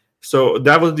flair. So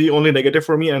that was the only negative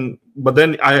for me. But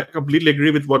then I completely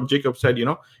agree with what Jacob said.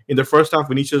 In the first half,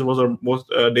 Vinicius was our most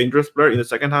dangerous player. In the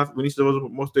second half, Vinicius was the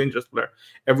most dangerous player.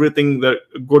 Everything that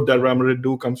good that Real Madrid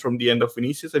do comes from the end of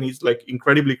Vinicius, and he's like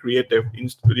incredibly creative.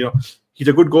 He's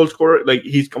a good goal scorer. Like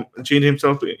he's changed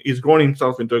himself. He's grown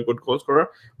himself into a good goal scorer.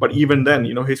 But even then,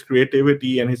 his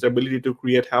creativity and his ability to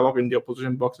create havoc in the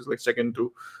opposition box is like second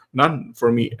to none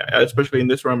for me, especially in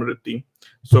this Real Madrid team.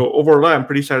 So overall, I'm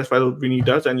pretty satisfied with what Vinny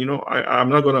does, and I'm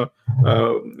not gonna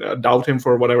doubt him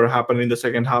for whatever happened in the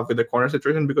second half with the corner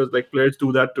situation, because like players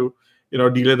do that to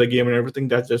delay the game and everything.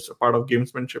 That's just a part of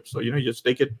gamesmanship. So you just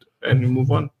take it and you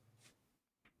move on.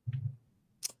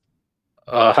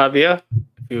 Javier,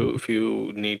 if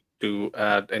you need to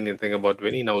add anything about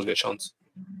Vinny, now is your chance.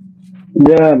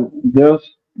 Yeah, just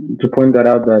to point that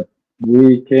out that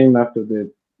we came after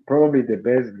probably the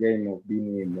best game of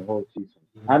Bini in the whole season.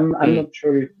 I'm not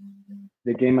sure if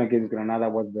the game against Granada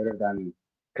was better than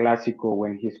Clásico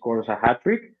when he scores a hat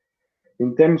trick.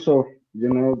 In terms of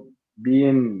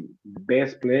being the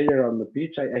best player on the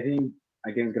pitch, I think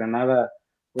against Granada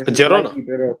was Girona. slightly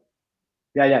better.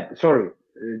 Yeah. Sorry,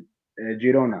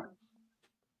 Girona.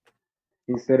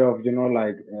 Instead of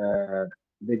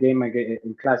the game again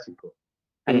in Clásico.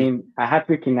 I mean, a hat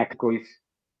trick in Clásico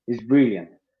is brilliant,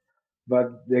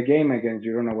 but the game against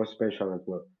Girona was special as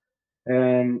well.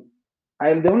 And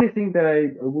the only thing that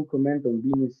I will comment on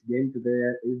Vini's game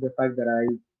today is the fact that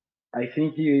I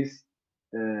think he is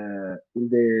in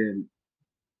the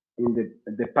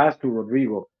pass to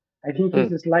Rodrigo. I think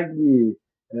he's slightly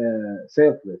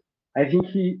selfless. I think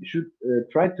he should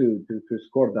try to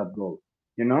score that goal.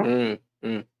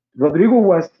 Rodrigo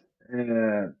was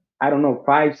I don't know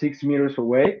 5-6 meters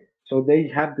away, so they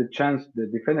have the chance. The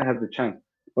defender has the chance,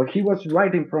 but he was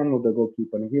right in front of the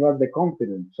goalkeeper, and he was the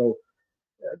confident. So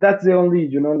that's the only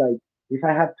like if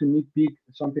I had to nitpick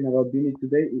something about Vini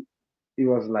today, it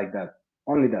was like that.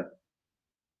 Only that.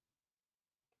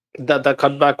 That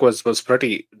cutback was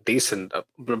pretty decent,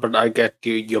 but I get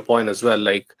your point as well.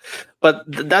 Like, but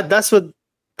that's what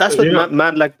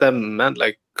man like them, man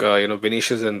like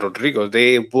Vinicius and Rodrigo.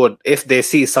 They would, if they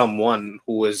see someone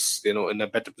who is in a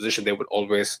better position, they would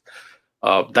always.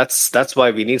 That's why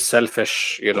we need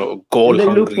selfish, goal they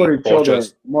hungry look for each poachers.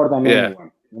 other more than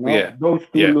anyone. Those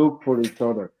two look for each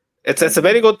other. It's a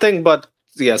very good thing, but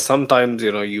yeah, sometimes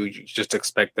you just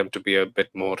expect them to be a bit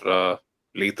more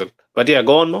lethal. But yeah,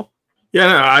 go on, Mo. Yeah,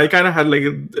 no, I kind of had like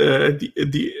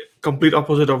the complete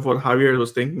opposite of what Javier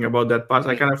was thinking about that pass.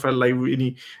 I kind of felt like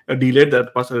he delayed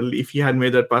that pass. If he had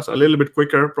made that pass a little bit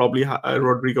quicker, probably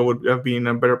Rodrigo would have been in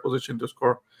a better position to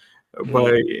score.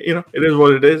 But it is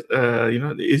what it is.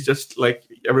 It's just like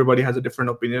everybody has a different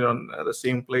opinion on the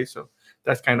same play, so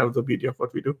that's kind of the beauty of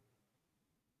what we do.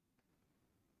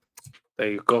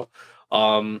 There you go.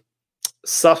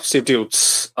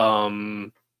 Substitutes.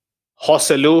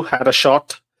 Hoselu had a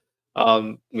shot.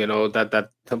 That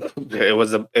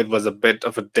it was a bit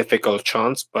of a difficult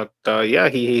chance, but yeah,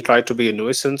 he tried to be a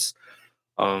nuisance.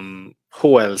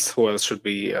 Who else? Who else should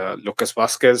be? Lucas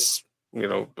Vasquez.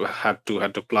 Had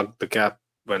to plug the gap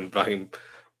when Brahim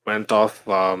went off.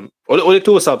 Only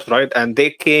two subs, right? And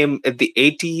they came at the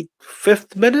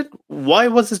 85th minute. Why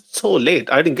was it so late?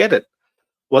 I didn't get it.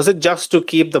 Was it just to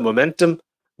keep the momentum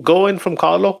going from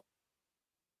Carlo?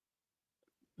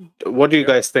 What do you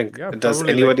guys think? Yeah, Does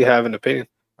probably, anybody have an opinion?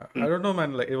 I don't know,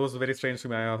 man. Like, it was very strange to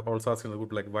me. I also asked in the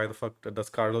group, like, why the fuck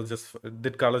did Carlos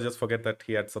just forget that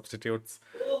he had substitutes?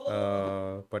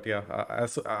 But yeah,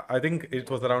 I think it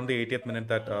was around the 80th minute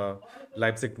that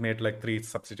Leipzig made like 3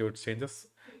 substitute changes,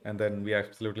 and then we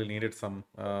absolutely needed some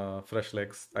fresh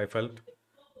legs, I felt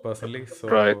personally. So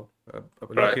Right.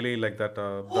 luckily, like that,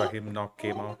 Brahim knock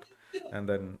came out, and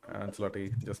then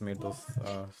Ancelotti just made those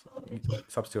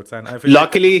substitutes. And I feel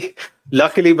Luckily,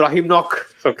 Brahim knock.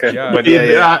 Okay, Yeah. but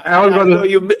yeah. I was gonna,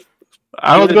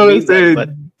 I was didn't gonna mean that, say, but-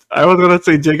 I was gonna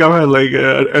say Jacob had like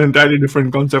an entirely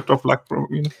different concept of luck from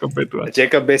compared to us.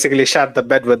 Jacob basically shot the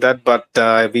bed with that, but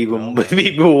we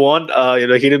we move on.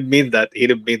 He didn't mean that. He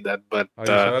didn't mean that, but Are you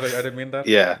sure I didn't mean that?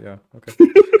 yeah. Yeah. Okay.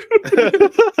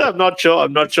 I'm not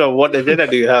sure. What agenda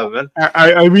do you have, man?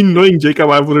 I mean, knowing Jacob,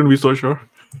 I wouldn't be so sure.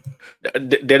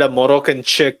 Did a Moroccan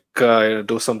chick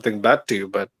do something bad to you?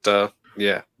 But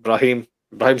yeah,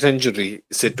 Brahim's injury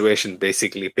situation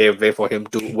basically paved way for him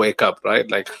to wake up, right?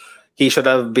 Like he should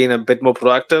have been a bit more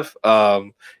proactive.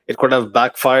 It could have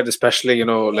backfired, especially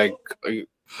like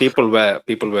people were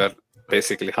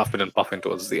basically huffing and puffing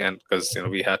towards the end because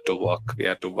we had to work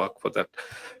for that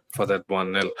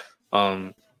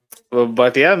 1-0.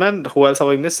 But yeah, man, who else are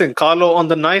we missing? Carlo on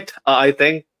the night. I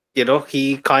think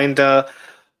he kind of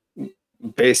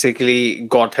basically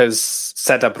got his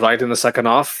setup right in the second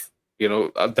half.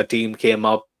 The team came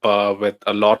up with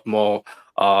a lot more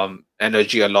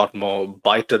energy, a lot more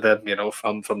bite to them.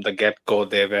 From the get go,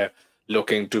 they were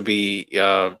looking to be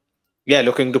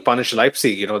looking to punish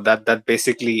Leipzig.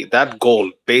 That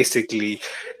goal basically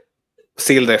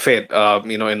sealed their fate.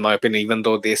 In my opinion, even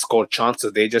though they scored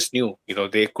chances, they just knew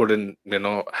they couldn't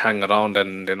hang around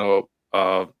and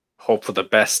hope for the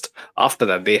best. After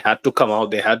that, they had to come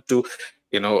out. They had to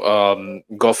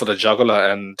go for the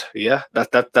jugular, and yeah,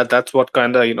 that's what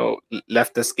kind of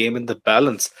left this game in the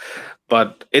balance.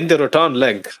 But in the return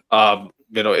leg,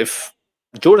 if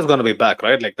Jordan's gonna be back,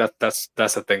 right? Like that's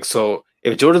the thing. So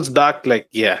if Jordan's back, like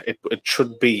yeah, it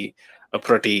should be a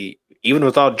pretty, even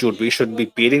without Jude, we should be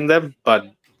beating them. But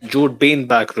Jude being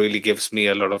back really gives me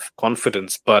a lot of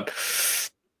confidence. But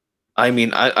I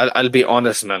mean, I'll be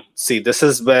honest, man. See, this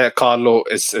is where Carlo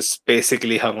is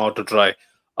basically hung out to dry.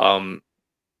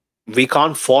 We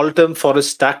can't fault him for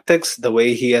his tactics, the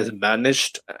way he has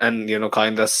managed and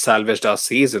kind of salvaged our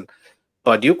season.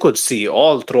 But you could see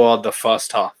all throughout the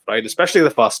first half, right? Especially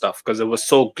the first half, because it was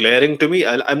so glaring to me.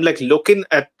 I'm like looking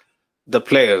at the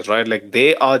players, right? Like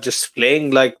they are just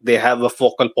playing like they have a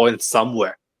focal point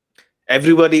somewhere.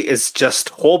 Everybody is just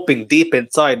hoping deep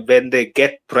inside when they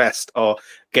get pressed or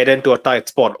get into a tight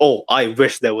spot. Oh, I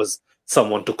wish there was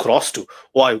someone to cross to.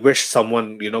 Or I wish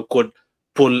someone, could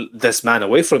pull this man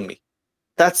away from me.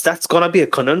 That's gonna be a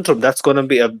conundrum. That's gonna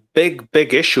be a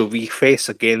big issue we face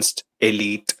against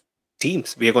elite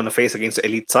teams. We are gonna face against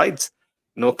elite sides.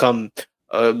 Come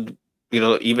even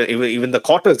the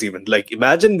quarters. Even like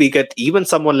imagine we get even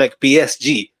someone like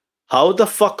PSG. How the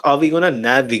fuck are we gonna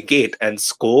navigate and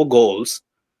score goals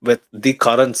with the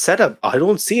current setup? I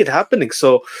don't see it happening.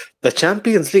 So the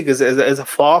Champions League is a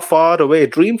far away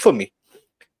dream for me.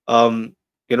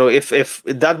 If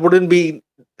that wouldn't be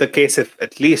the case, if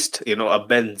at least a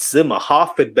Benzema,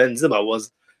 half-fit Benzema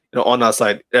was on our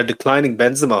side, a declining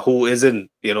Benzema who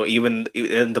isn't even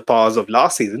in the powers of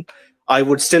last season, I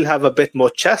would still have a bit more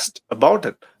chest about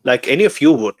it, like any of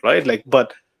you would, right? Like,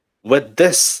 but with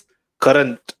this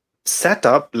current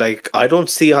setup, like I don't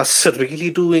see us really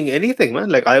doing anything, man.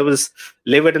 Like I was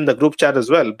livid in the group chat as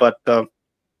well, but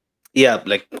yeah,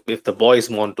 like if the boys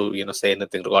want to, say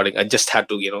anything regarding, I just had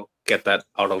to, get that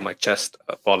out of my chest.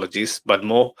 Apologies, but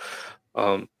more,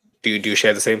 do you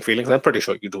share the same feelings? I'm pretty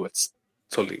sure you do. It's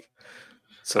solely.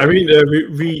 I So mean,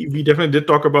 we definitely did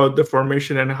talk about the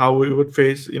formation and how we would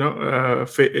face, yeah.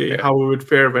 how we would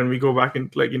fare when we go back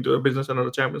into the business and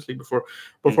the Champions League before.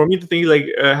 But Mm, for me, the thing is, like,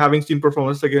 having seen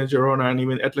performance against Girona and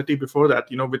even Atleti before that,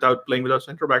 without playing without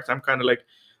center backs, I'm kind of like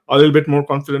a little bit more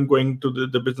confident going to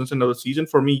the business end of the season.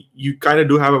 For me, you kind of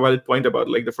do have a valid point about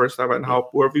like the first half and mm, how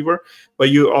poor we were, but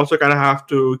you also kind of have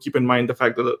to keep in mind the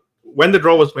fact that when the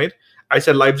draw was made, I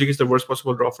said Leipzig is the worst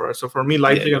possible draw for us. So for me, yeah,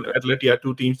 Leipzig you and did. Atleti are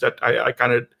two teams that I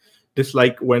kind of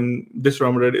dislike when this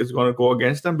Real Madrid is going to go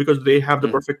against them, because they have the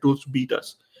Mm, perfect tools to beat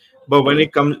us. But when mm,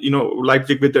 it comes,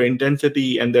 Leipzig with their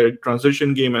intensity and their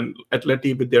transition game, and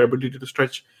Atleti with their ability to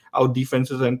stretch out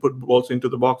defenses and put balls into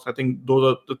the box, I think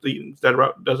those are the things that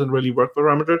doesn't really work for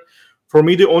Real Madrid. For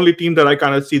me, the only team that I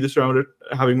kind of see this Real Madrid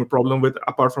having a problem with,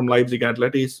 apart from Leipzig and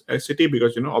Atleti, is City,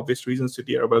 because obvious reasons.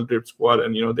 City are a well-drilled squad,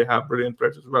 and they have brilliant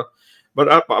players as well. But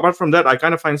apart from that, I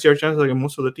kind of find fair chances against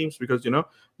most of the teams, because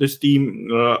this team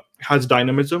has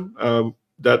dynamism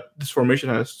that this formation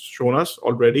has shown us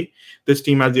already. This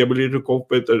team has the ability to cope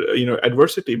with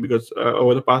adversity, because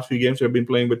over the past few games we've been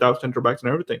playing without center backs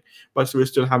and everything, but we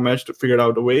still have managed to figure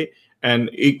out a way.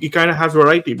 And it kind of has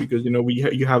variety, because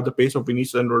you have the pace of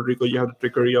Vinicius and Rodrigo, you have the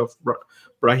trickery of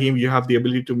Brahim, you have the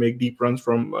ability to make deep runs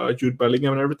from Jude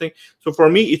Bellingham and everything. So for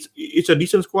me, it's a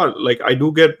decent squad. Like, I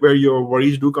do get where your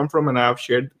worries do come from, and I have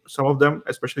shared some of them,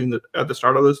 especially at the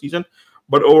start of the season.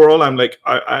 But overall, I'm like,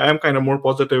 I am kind of more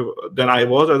positive than I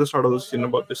was at the start of the season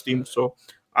about this team. So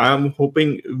I'm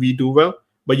hoping we do well.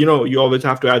 But you always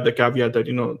have to add the caveat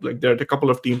that like, there are a couple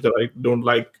of teams that I don't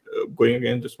like going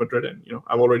against this Madrid, and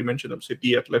I've already mentioned them: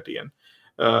 City, Atleti, and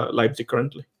Leipzig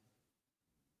currently.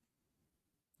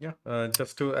 Yeah,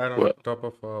 just to add on well, top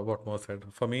of what Mo said,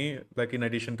 for me, like in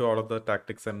addition to all of the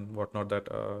tactics and whatnot that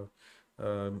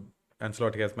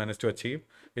Ancelotti has managed to achieve,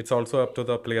 it's also up to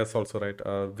the players also, right?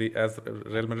 We as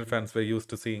Real Madrid fans, we're used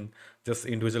to seeing just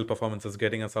individual performances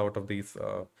getting us out of these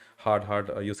hard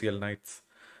UCL nights.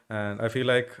 And I feel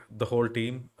like the whole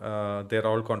team, they're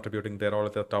all contributing. They're all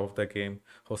at the top of their game.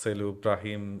 Joselu,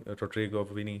 Brahim, Rodrigo,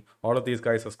 Vini, all of these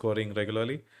guys are scoring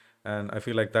regularly. And I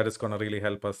feel like that is going to really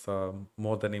help us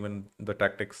more than even the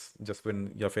tactics, just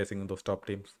when you're facing those top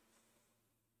teams.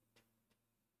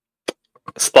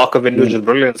 spark of Yeah. individual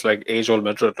brilliance, like age-old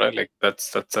Madrid, right? Like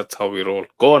that's how we roll.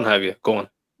 Go on, Javier. Go on.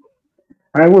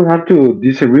 I will have to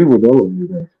disagree with all of you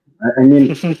guys. I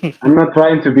mean, I'm not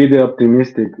trying to be the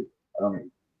optimistic.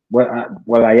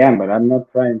 I am, but I'm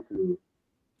not trying to,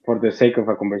 for the sake of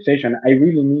a conversation. I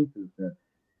really mean to that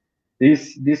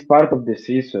this part of the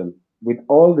season, with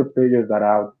all the players that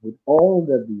are out, with all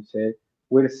that we said,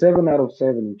 we're 7 out of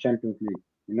 7 in Champions League.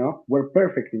 We're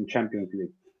perfect in Champions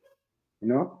League. You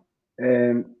know,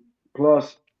 and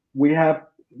plus we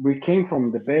came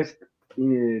from the best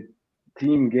uh,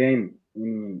 team game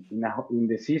in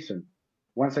the season.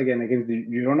 Once again against the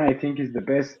Girona, I think is the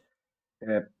best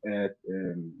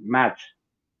match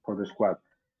for the squad.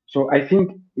 So I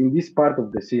think in this part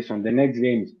of the season, the next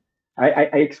games, I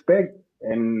expect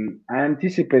and I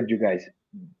anticipate you guys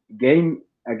game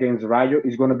against Rayo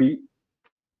is going to be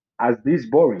as this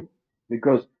boring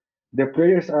because the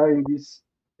players are in this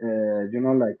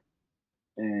like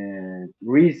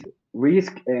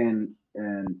risk and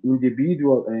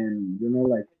individual and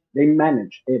like they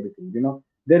manage everything.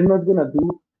 They're not gonna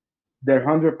do their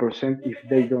 100% if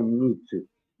they don't need to.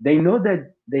 They know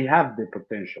that they have the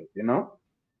potential.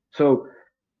 So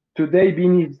today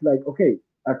Vini is like, okay,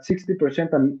 at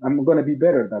 60% I'm gonna be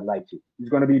better than Leipzig. It's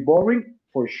gonna be boring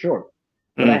for sure,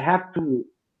 but I Mm, have to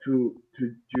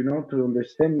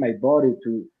understand my body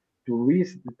to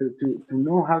risk to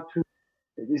know how to.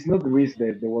 It's not risk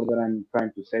the word that I'm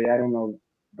trying to say. I don't know,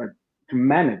 but to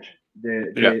manage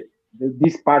yeah.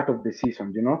 this part of the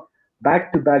season.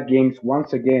 Back to back games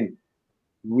once again.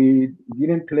 We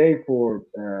didn't play for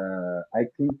I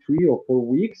think 3 or 4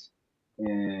 weeks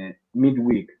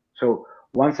midweek. So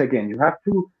once again, you have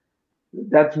to.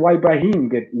 That's why Brahim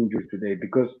get injured today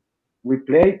because we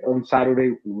played on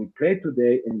Saturday, we played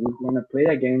today, and we're gonna play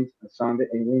again Sunday,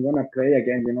 and we're gonna play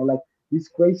again. Like these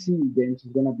crazy games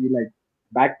is gonna be like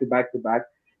back to back to back,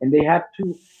 and they have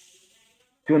to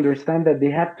understand that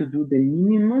they have to do the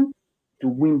minimum to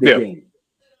win the Yeah. game.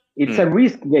 It's Mm, a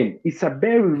risk game. It's a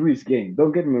very risk game.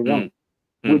 Don't get me mm, wrong.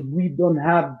 mm. We don't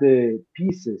have the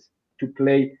pieces to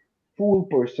play full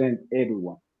percent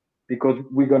everyone because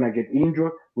we're gonna get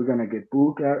injured. We're gonna get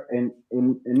Booker, and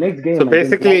in the next So game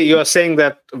against basically, you Leipzig, are saying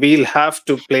that we'll have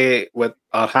to play with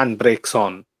our handbrakes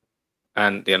on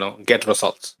and get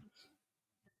results.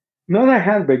 Not a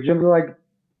handbrake, just like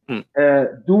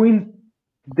doing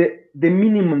the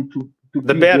minimum to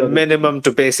The beat bare the other team. minimum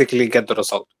to basically get the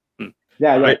result. Yeah,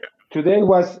 yeah. I, Today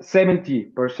was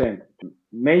 70%.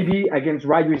 Maybe against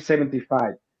Rayo is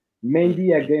 75.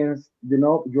 Maybe against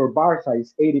your Barca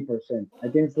is 80%.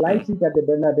 Against Leipzig at the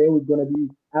Bernabeu is gonna be,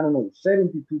 I don't know,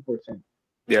 72%.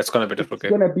 Yeah, it's gonna be difficult It's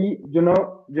game. gonna be,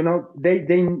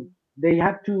 they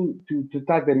have to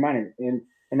tag the money, and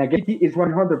against City is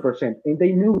 100%, and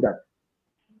they knew that.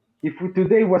 If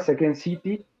today was against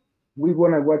City, we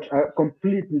wanna watch a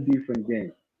completely different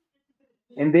game,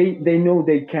 and they know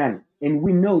they can, and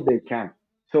we know they can.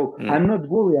 So I'm not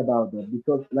worried about that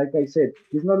because, like I said,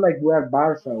 it's not like we are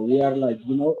Barca. We are like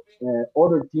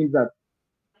other teams that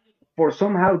for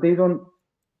somehow they don't.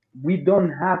 We don't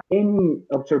have any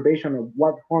observation of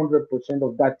what 100%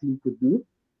 of that team could do,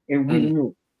 and we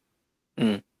knew.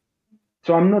 Mm.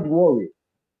 So I'm not worried.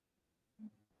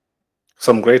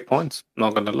 Some great points.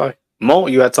 Not gonna lie. Mo,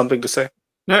 you had something to say?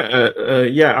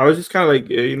 yeah, I was just kind of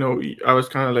like, I was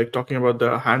kind of like talking about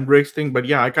the handbrakes thing, but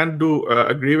yeah, I kind of do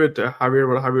agree with Javier,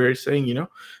 what Javier is saying.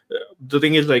 The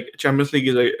thing is, like, Champions League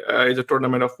is a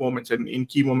tournament of moments, and in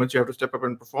key moments you have to step up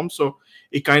and perform. So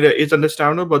it kind of is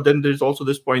understandable, but then there's also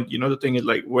this point. The thing is,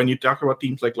 like, when you talk about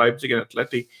teams like Leipzig and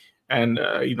Atleti, and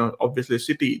obviously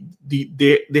City,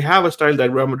 they have a style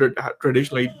that Real Madrid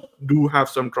traditionally do have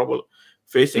some trouble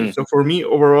facing. So for me,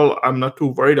 overall, I'm not too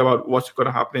worried about what's going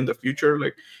to happen in the future.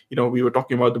 Like, we were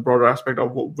talking about the broader aspect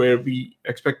of where we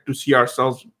expect to see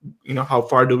ourselves. How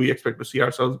far do we expect to see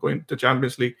ourselves going to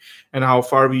Champions League, and how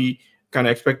far we kind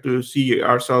of expect to see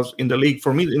ourselves in the league.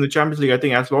 For me, in the Champions League, I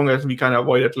think as long as we kind of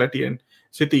avoid Atleti and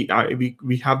City,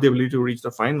 we have the ability to reach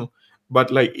the final. But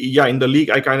like, yeah, in the league,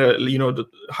 I kind of,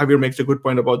 Javier makes a good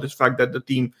point about this fact that the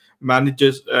team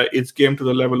manages its game to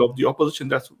the level of the opposition.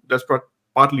 That's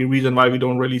partly reason why we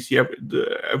don't really see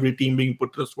every team being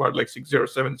put to the squad like 6-0,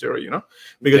 7-0,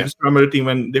 because this primary team,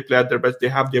 when they play at their best, they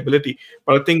have the ability.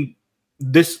 But I think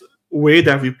this way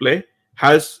that we play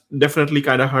has definitely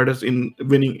kind of hurt us in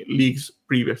winning leagues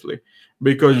previously,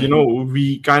 because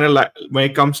we kind of like, when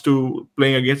it comes to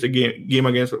playing against a game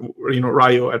against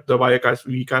Rayo at the Vallecas,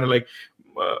 we kind of like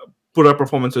put our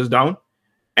performances down.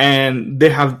 And they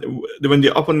have, when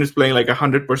the opponent is playing like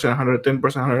 100%, 110%,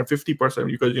 150%,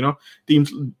 because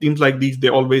teams like these, they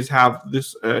always have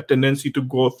this tendency to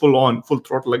go full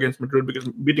throttle against Madrid, because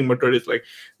beating Madrid is like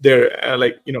they're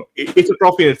it's a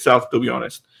trophy in itself, to be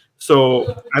honest.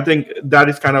 So I think that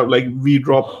is kind of like we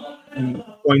drop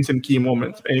points in key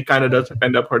moments, and it kind of does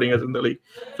end up hurting us in the league.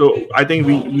 So I think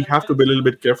we have to be a little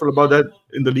bit careful about that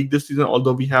in the league this season,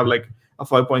 although we have like a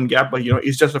 5-point gap, but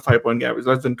it's just a 5-point gap. It's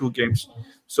less than 2 games.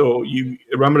 So you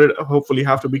remember, hopefully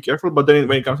have to be careful. But then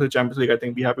when it comes to the Champions League, I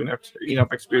think we have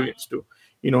enough experience to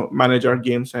manage our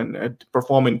games and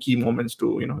perform in key moments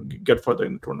to get further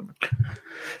in the tournament.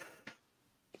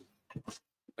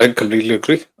 I completely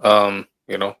agree.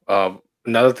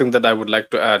 Another thing that I would like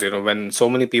to add, when so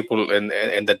many people in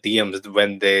the DMs,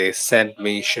 when they send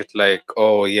me shit like,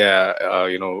 oh yeah,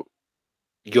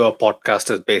 your podcast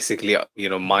is basically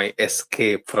my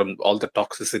escape from all the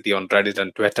toxicity on Reddit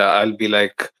and Twitter, I'll be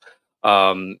like,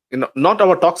 not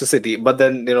our toxicity, but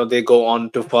then they go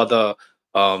on to further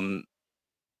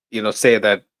say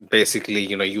that basically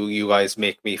you guys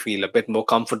make me feel a bit more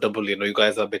comfortable, you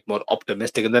guys are a bit more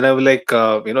optimistic, and then I was like,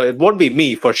 it won't be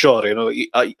me for sure,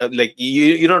 like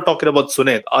you're not talking about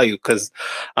Sunet, are you? Because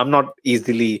I'm not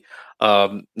easily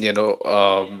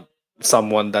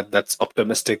someone that's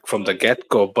optimistic from the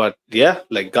get-go. But yeah,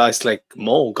 like guys like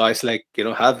Mo, guys like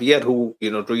Javier, who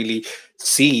really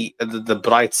see the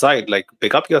bright side, like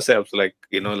pick up yourselves, like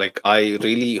like I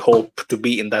really hope to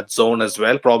be in that zone as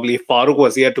well. Probably if Farooq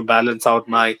was here to balance out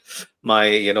my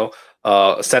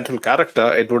central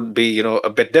character, it would be a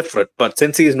bit different. But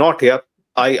since he's not here,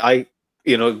 I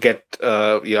get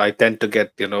I tend to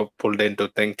get pulled into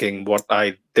thinking what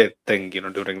I did think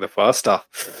during the first half.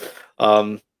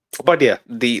 But yeah,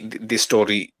 the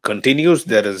story continues.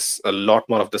 There is a lot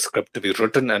more of the script to be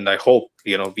written, and I hope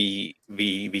we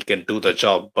can do the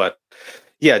job. But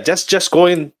yeah, just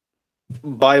going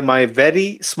by my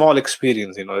very small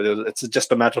experience, it's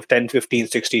just a matter of 10, 15,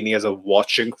 16 years of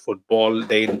watching football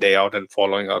day in, day out, and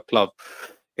following our club.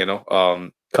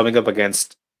 Coming up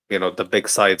against the big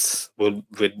sides will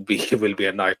be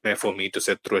a nightmare for me to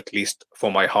sit through, at least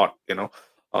for my heart.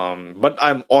 But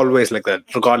I'm always like that,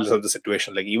 regardless of the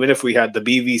situation. Like even if we had the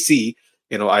BVC,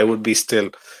 I would be still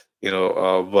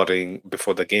worrying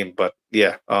before the game. But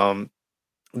yeah,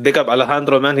 big up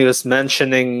Alejandro, man. He was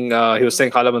mentioning, he was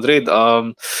saying Hala Madrid,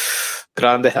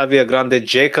 grande Javier, grande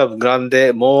Jacob,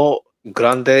 grande Mo,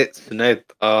 Grande Sinead.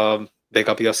 Big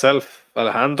up yourself,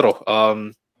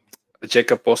 Alejandro.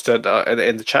 Jacob posted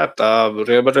in the chat.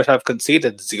 Real Madrid have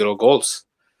conceded 0 goals.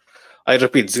 I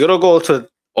repeat, 0 goals with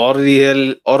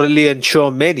Aurelien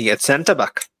Tchouameni at centre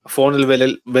back.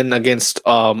 4-0 win against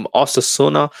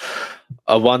Osasuna,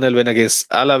 a 1-0 win against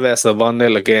Alaves, a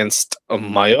 1-0 against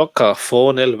Mallorca,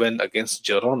 4-0 win against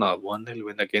Girona, 1-0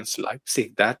 win against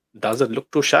Leipzig. That doesn't look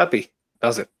too shabby,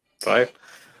 does it? Right?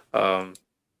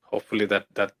 Hopefully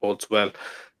that bodes well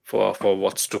for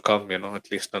what's to come,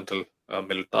 at least until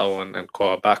Militao and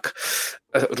Koa back.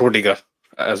 Rudiger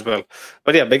as well.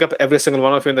 But yeah, big up every single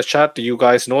one of you in the chat. You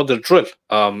guys know the drill.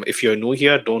 If you're new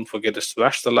here, don't forget to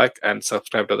smash the like and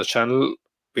subscribe to the channel.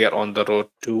 We are on the road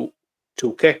to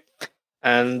 2K.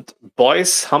 And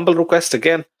boys, humble request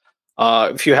again.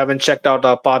 If you haven't checked out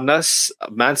our partners,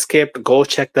 Manscaped, go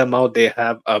check them out. They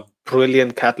have a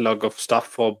brilliant catalog of stuff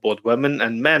for both women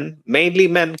and men, mainly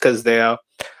men, because they are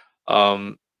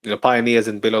pioneers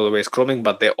in below the waist grooming,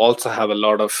 but they also have a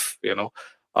lot of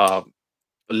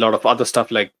a lot of other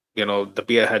stuff like the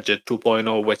Beer Hedge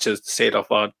 2.0, which is state of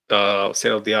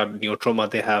the art new trauma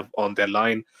they have on their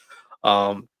line.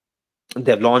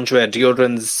 They have lingerie,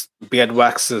 deodorants, beard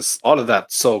waxes, all of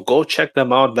that. So go check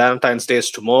them out. Valentine's Day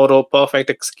is tomorrow. Perfect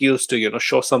excuse to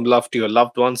show some love to your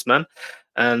loved ones, man.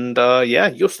 And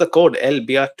use the code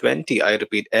LBR20. I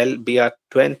repeat,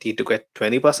 LBR20 to get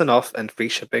 20% off and free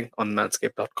shipping on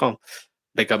manscaped.com.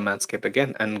 Big up Manscaped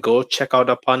again. And go check out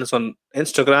our partners on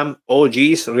Instagram,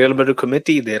 OGs, Real Madrid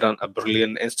Committee. They run a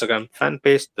brilliant Instagram fan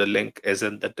page. The link is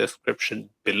in the description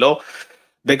below.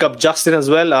 Big up Justin as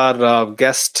well, our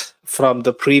guest from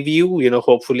the preview.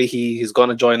 Hopefully he's going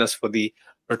to join us for the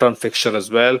return fixture as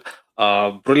well.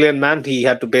 Brilliant man. He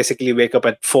had to basically wake up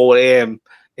at 4 a.m.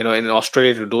 In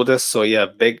Australia to do this. So yeah,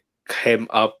 big him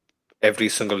up every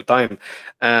single time.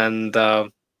 And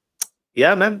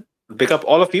man, big up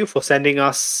all of you for sending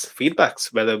us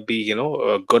feedbacks, whether it be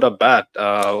good or bad.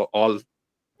 All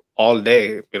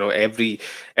day, every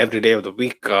day of the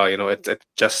week. It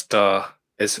just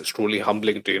is truly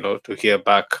humbling to hear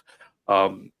back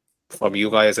from you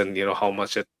guys, and how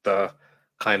much it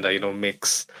kind of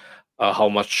makes how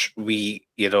much we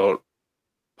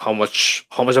how much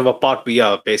of a part we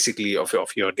are basically of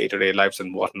your day-to-day lives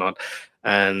and whatnot.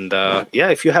 And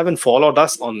if you haven't followed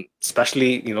us on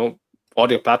especially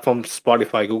audio platforms,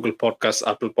 Spotify, Google Podcasts,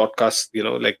 Apple Podcasts,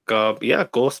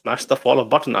 go smash the follow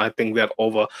button. I think we are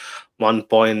over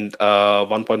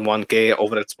 1.1k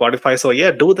over at Spotify. So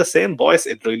yeah, do the same, boys.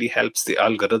 It really helps the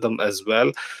algorithm as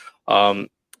well.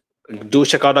 Do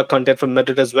check out our content from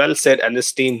Madrid as well. Sid and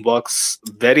his team works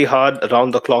very hard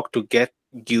around the clock to get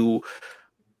you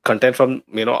content from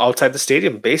outside the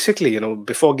stadium, basically,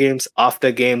 before games,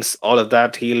 after games, all of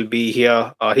that. He'll be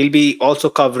here. He'll be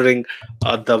also covering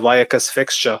the Vallecas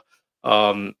fixture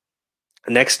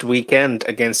next weekend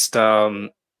against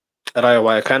Rayo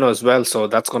Vallecano as well. So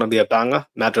that's going to be a banger.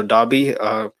 Madrid derby,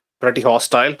 pretty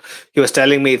hostile. He was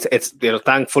telling me it's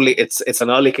thankfully it's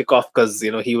an early kickoff, because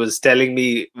he was telling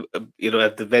me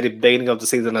at the very beginning of the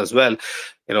season as well,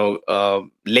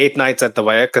 late nights at the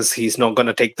Vallecas, he's not going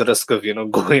to take the risk of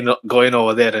going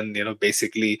over there and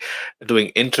basically doing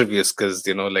interviews, because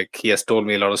he has told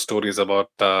me a lot of stories about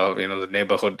the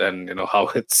neighborhood and how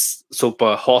it's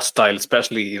super hostile,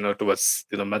 especially towards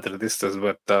Madridistas.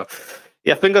 But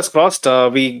fingers crossed,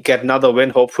 we get another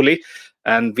win hopefully,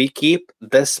 and we keep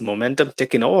this momentum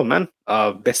ticking over, man.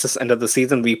 Bestest end of the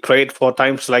season. We prayed for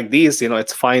times like these.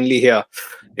 It's finally here.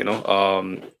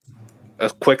 A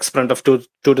quick sprint of two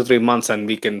to 3 months, and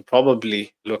we can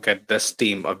probably look at this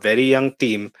team, a very young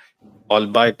team,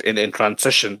 albeit in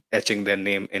transition, etching their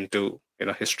name into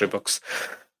history books.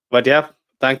 But yeah,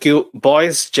 thank you,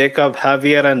 boys, Jacob,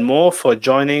 Javier, and Mo, for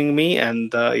joining me.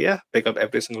 And pick up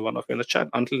every single one of you in the chat.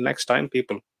 Until next time,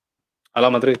 people. Hala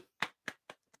Madrid.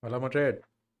 Hola Madrid.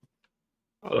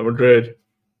 Hola Madrid.